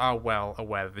all are well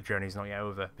aware that the journey is not yet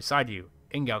over. Beside you,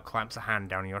 Ingel clamps a hand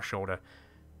down on your shoulder.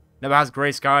 Never has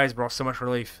grey skies brought so much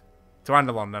relief. To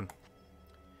Andalon,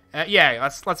 then. Yeah,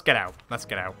 let's get out. Let's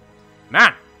get out.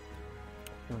 Man!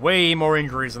 Way more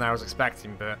injuries than I was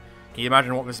expecting, but can you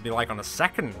imagine what this would be like on the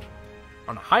second?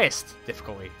 On the highest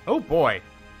difficulty? Oh boy.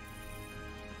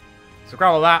 So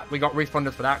grab all that, we got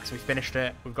refunded for that because we finished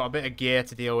it. We've got a bit of gear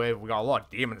to deal with. We got a lot of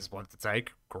demon's blood to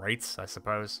take. Great, I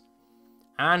suppose.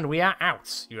 And we are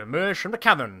out. You emerge from the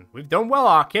cavern. We've done well,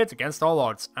 our kids, against all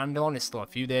odds. Andalon is still a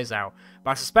few days out,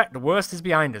 but I suspect the worst is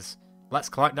behind us. Let's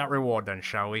collect that reward then,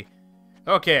 shall we?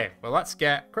 Okay, well let's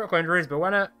get critical injuries.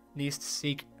 Berwenna needs to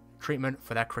seek treatment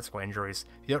for their critical injuries.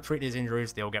 If you don't treat these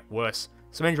injuries, they'll get worse.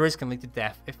 Some injuries can lead to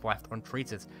death if left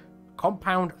untreated.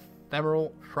 Compound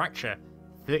femoral fracture.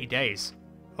 30 days.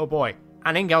 Oh boy.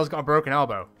 And Ingel's got a broken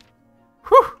elbow.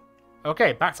 Whew!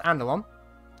 Okay, back to Andalon.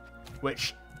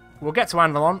 Which, we'll get to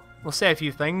Andalon, we'll say a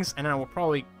few things, and then we'll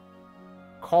probably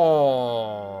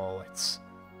call it.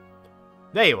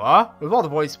 There you are. With all the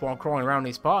void spawn crawling around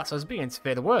these parts, I was beginning to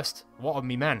fear the worst. What of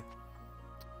me men?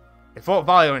 They fought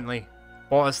valiantly.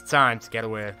 Bought us time to get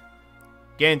away.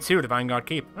 Gain 2 to Vanguard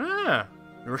Keep. Ah,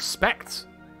 respect.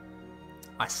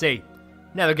 I see.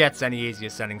 Never gets any easier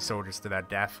sending soldiers to their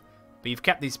death. But you've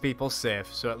kept these people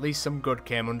safe, so at least some good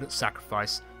came under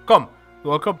sacrifice. Come,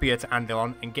 we'll come here to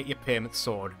Andalon and get your payment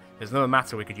sword. There's another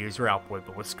matter we could use your help with,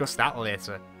 but we'll discuss that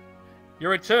later. You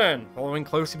return, following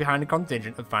closely behind a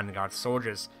contingent of Vanguard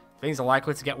soldiers. Things are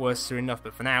likely to get worse soon enough,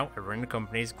 but for now, everyone in the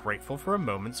company is grateful for a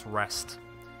moment's rest.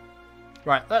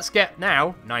 Right, let's get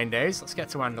now, 9 days, let's get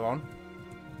to Andalon.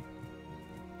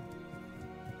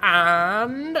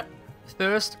 And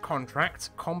first contract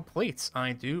complete,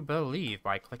 I do believe,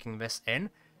 by clicking this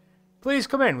in. Please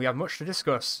come in, we have much to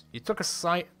discuss. You took a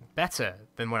sight better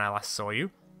than when I last saw you.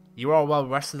 You are well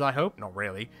rested, I hope? Not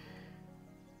really.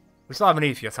 We still have a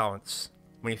need for your talents,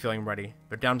 when you're feeling ready.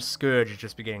 The damned scourge is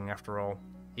just beginning, after all.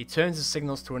 He turns and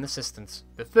signals to an assistant.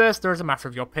 But first, there is a matter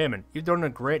of your payment. You've done a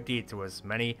great deed to us.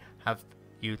 Many have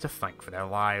you to thank for their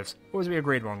lives. What was we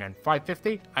agreed on again?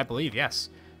 550? I believe, yes.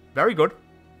 Very good.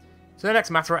 So the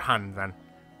next matter at hand, then.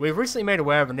 We've recently made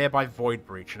aware of a nearby void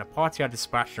breach, and a party I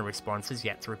dispatched in response is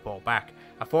yet to report back.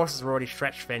 Our forces are already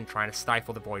stretched thin trying to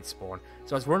stifle the void spawn,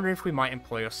 so I was wondering if we might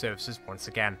employ your services once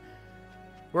again.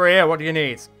 We're here, what do you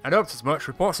need? I'd hoped as much.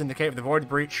 Reports indicate the void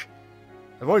breach.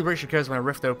 The void breach occurs when a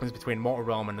rift opens between mortal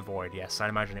realm and the void. Yes, I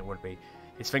imagine it would be.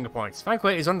 His finger points.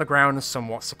 Thankfully, it is underground and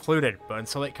somewhat secluded, but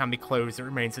until it can be closed, it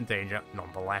remains in danger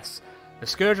nonetheless. The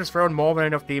Scourge has thrown more than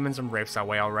enough demons and rifts our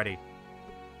way already.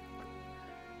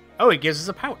 Oh, he gives us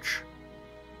a pouch.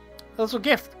 A little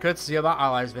gift, courtesy of our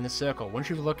allies within a circle. Once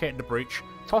you've located the breach,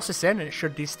 toss this in and it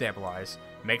should destabilize.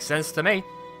 Makes sense to me.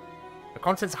 The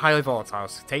content's highly volatile,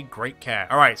 so take great care.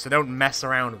 Alright, so don't mess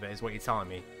around with it, is what you're telling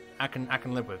me. I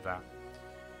can live with that.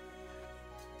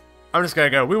 I'm just gonna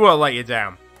go. We won't let you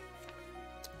down.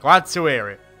 Glad to hear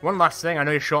it. One last thing, I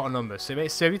know you're short on numbers, so it may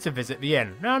serve you to visit the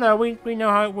inn. No, we know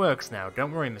how it works now.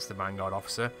 Don't worry, Mr. Vanguard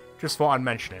Officer. Just thought I'd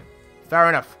mention it. Fair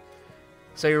enough.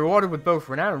 So you're rewarded with both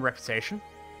renown and reputation.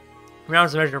 Renown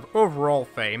is a measure of overall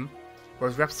fame,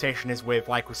 whereas reputation is with,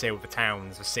 like we say, with the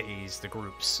towns, the cities, the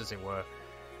groups, as it were.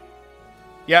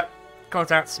 Yep.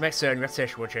 Contacts make certain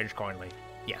reputation will change accordingly.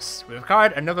 Yes. We've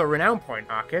acquired another renown point,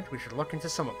 Arcade. We should look into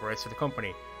some upgrades for the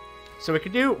company. So we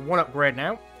can do one upgrade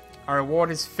now. Our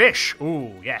reward is fish.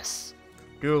 Ooh, yes.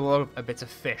 Do love a bit of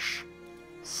fish,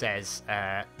 says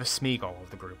the Smeagol of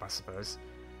the group, I suppose.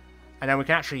 And then we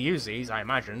can actually use these, I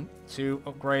imagine, to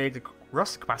upgrade the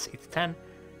roster capacity to 10,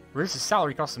 reduces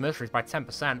salary cost of mercenaries by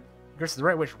 10%, reduces the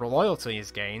rate at which loyalty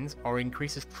is gained, or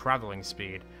increases travelling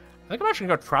speed. I think I'm actually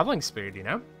going to go travelling speed, you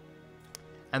know?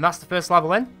 And that's the first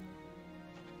level in.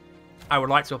 I would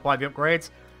like to apply the upgrades.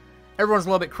 Everyone's a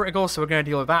little bit critical, so we're going to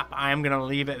deal with that, but I am going to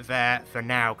leave it there for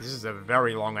now, because this is a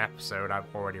very long episode,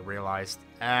 I've already realised.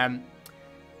 I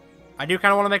do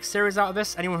kind of want to make a series out of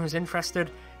this. Anyone who's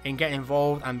interested in getting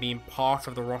involved and being part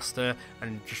of the roster,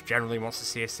 and just generally wants to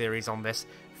see a series on this,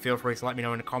 feel free to let me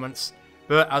know in the comments.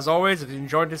 But as always, if you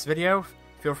enjoyed this video,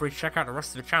 feel free to check out the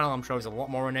rest of the channel. I'm sure there's a lot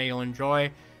more in there you'll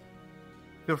enjoy.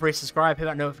 Feel free to subscribe, hit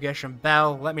that notification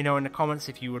bell. Let me know in the comments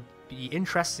if you would be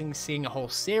interested in seeing a whole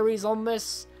series on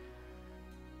this.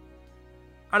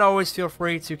 And always feel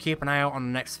free to keep an eye out on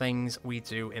the next things we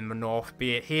do in the North,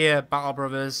 be it here, Battle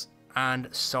Brothers, and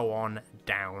so on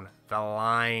down the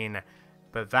line.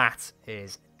 But that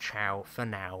is ciao for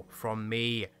now from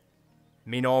me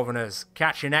Northerners.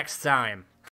 Catch you next time.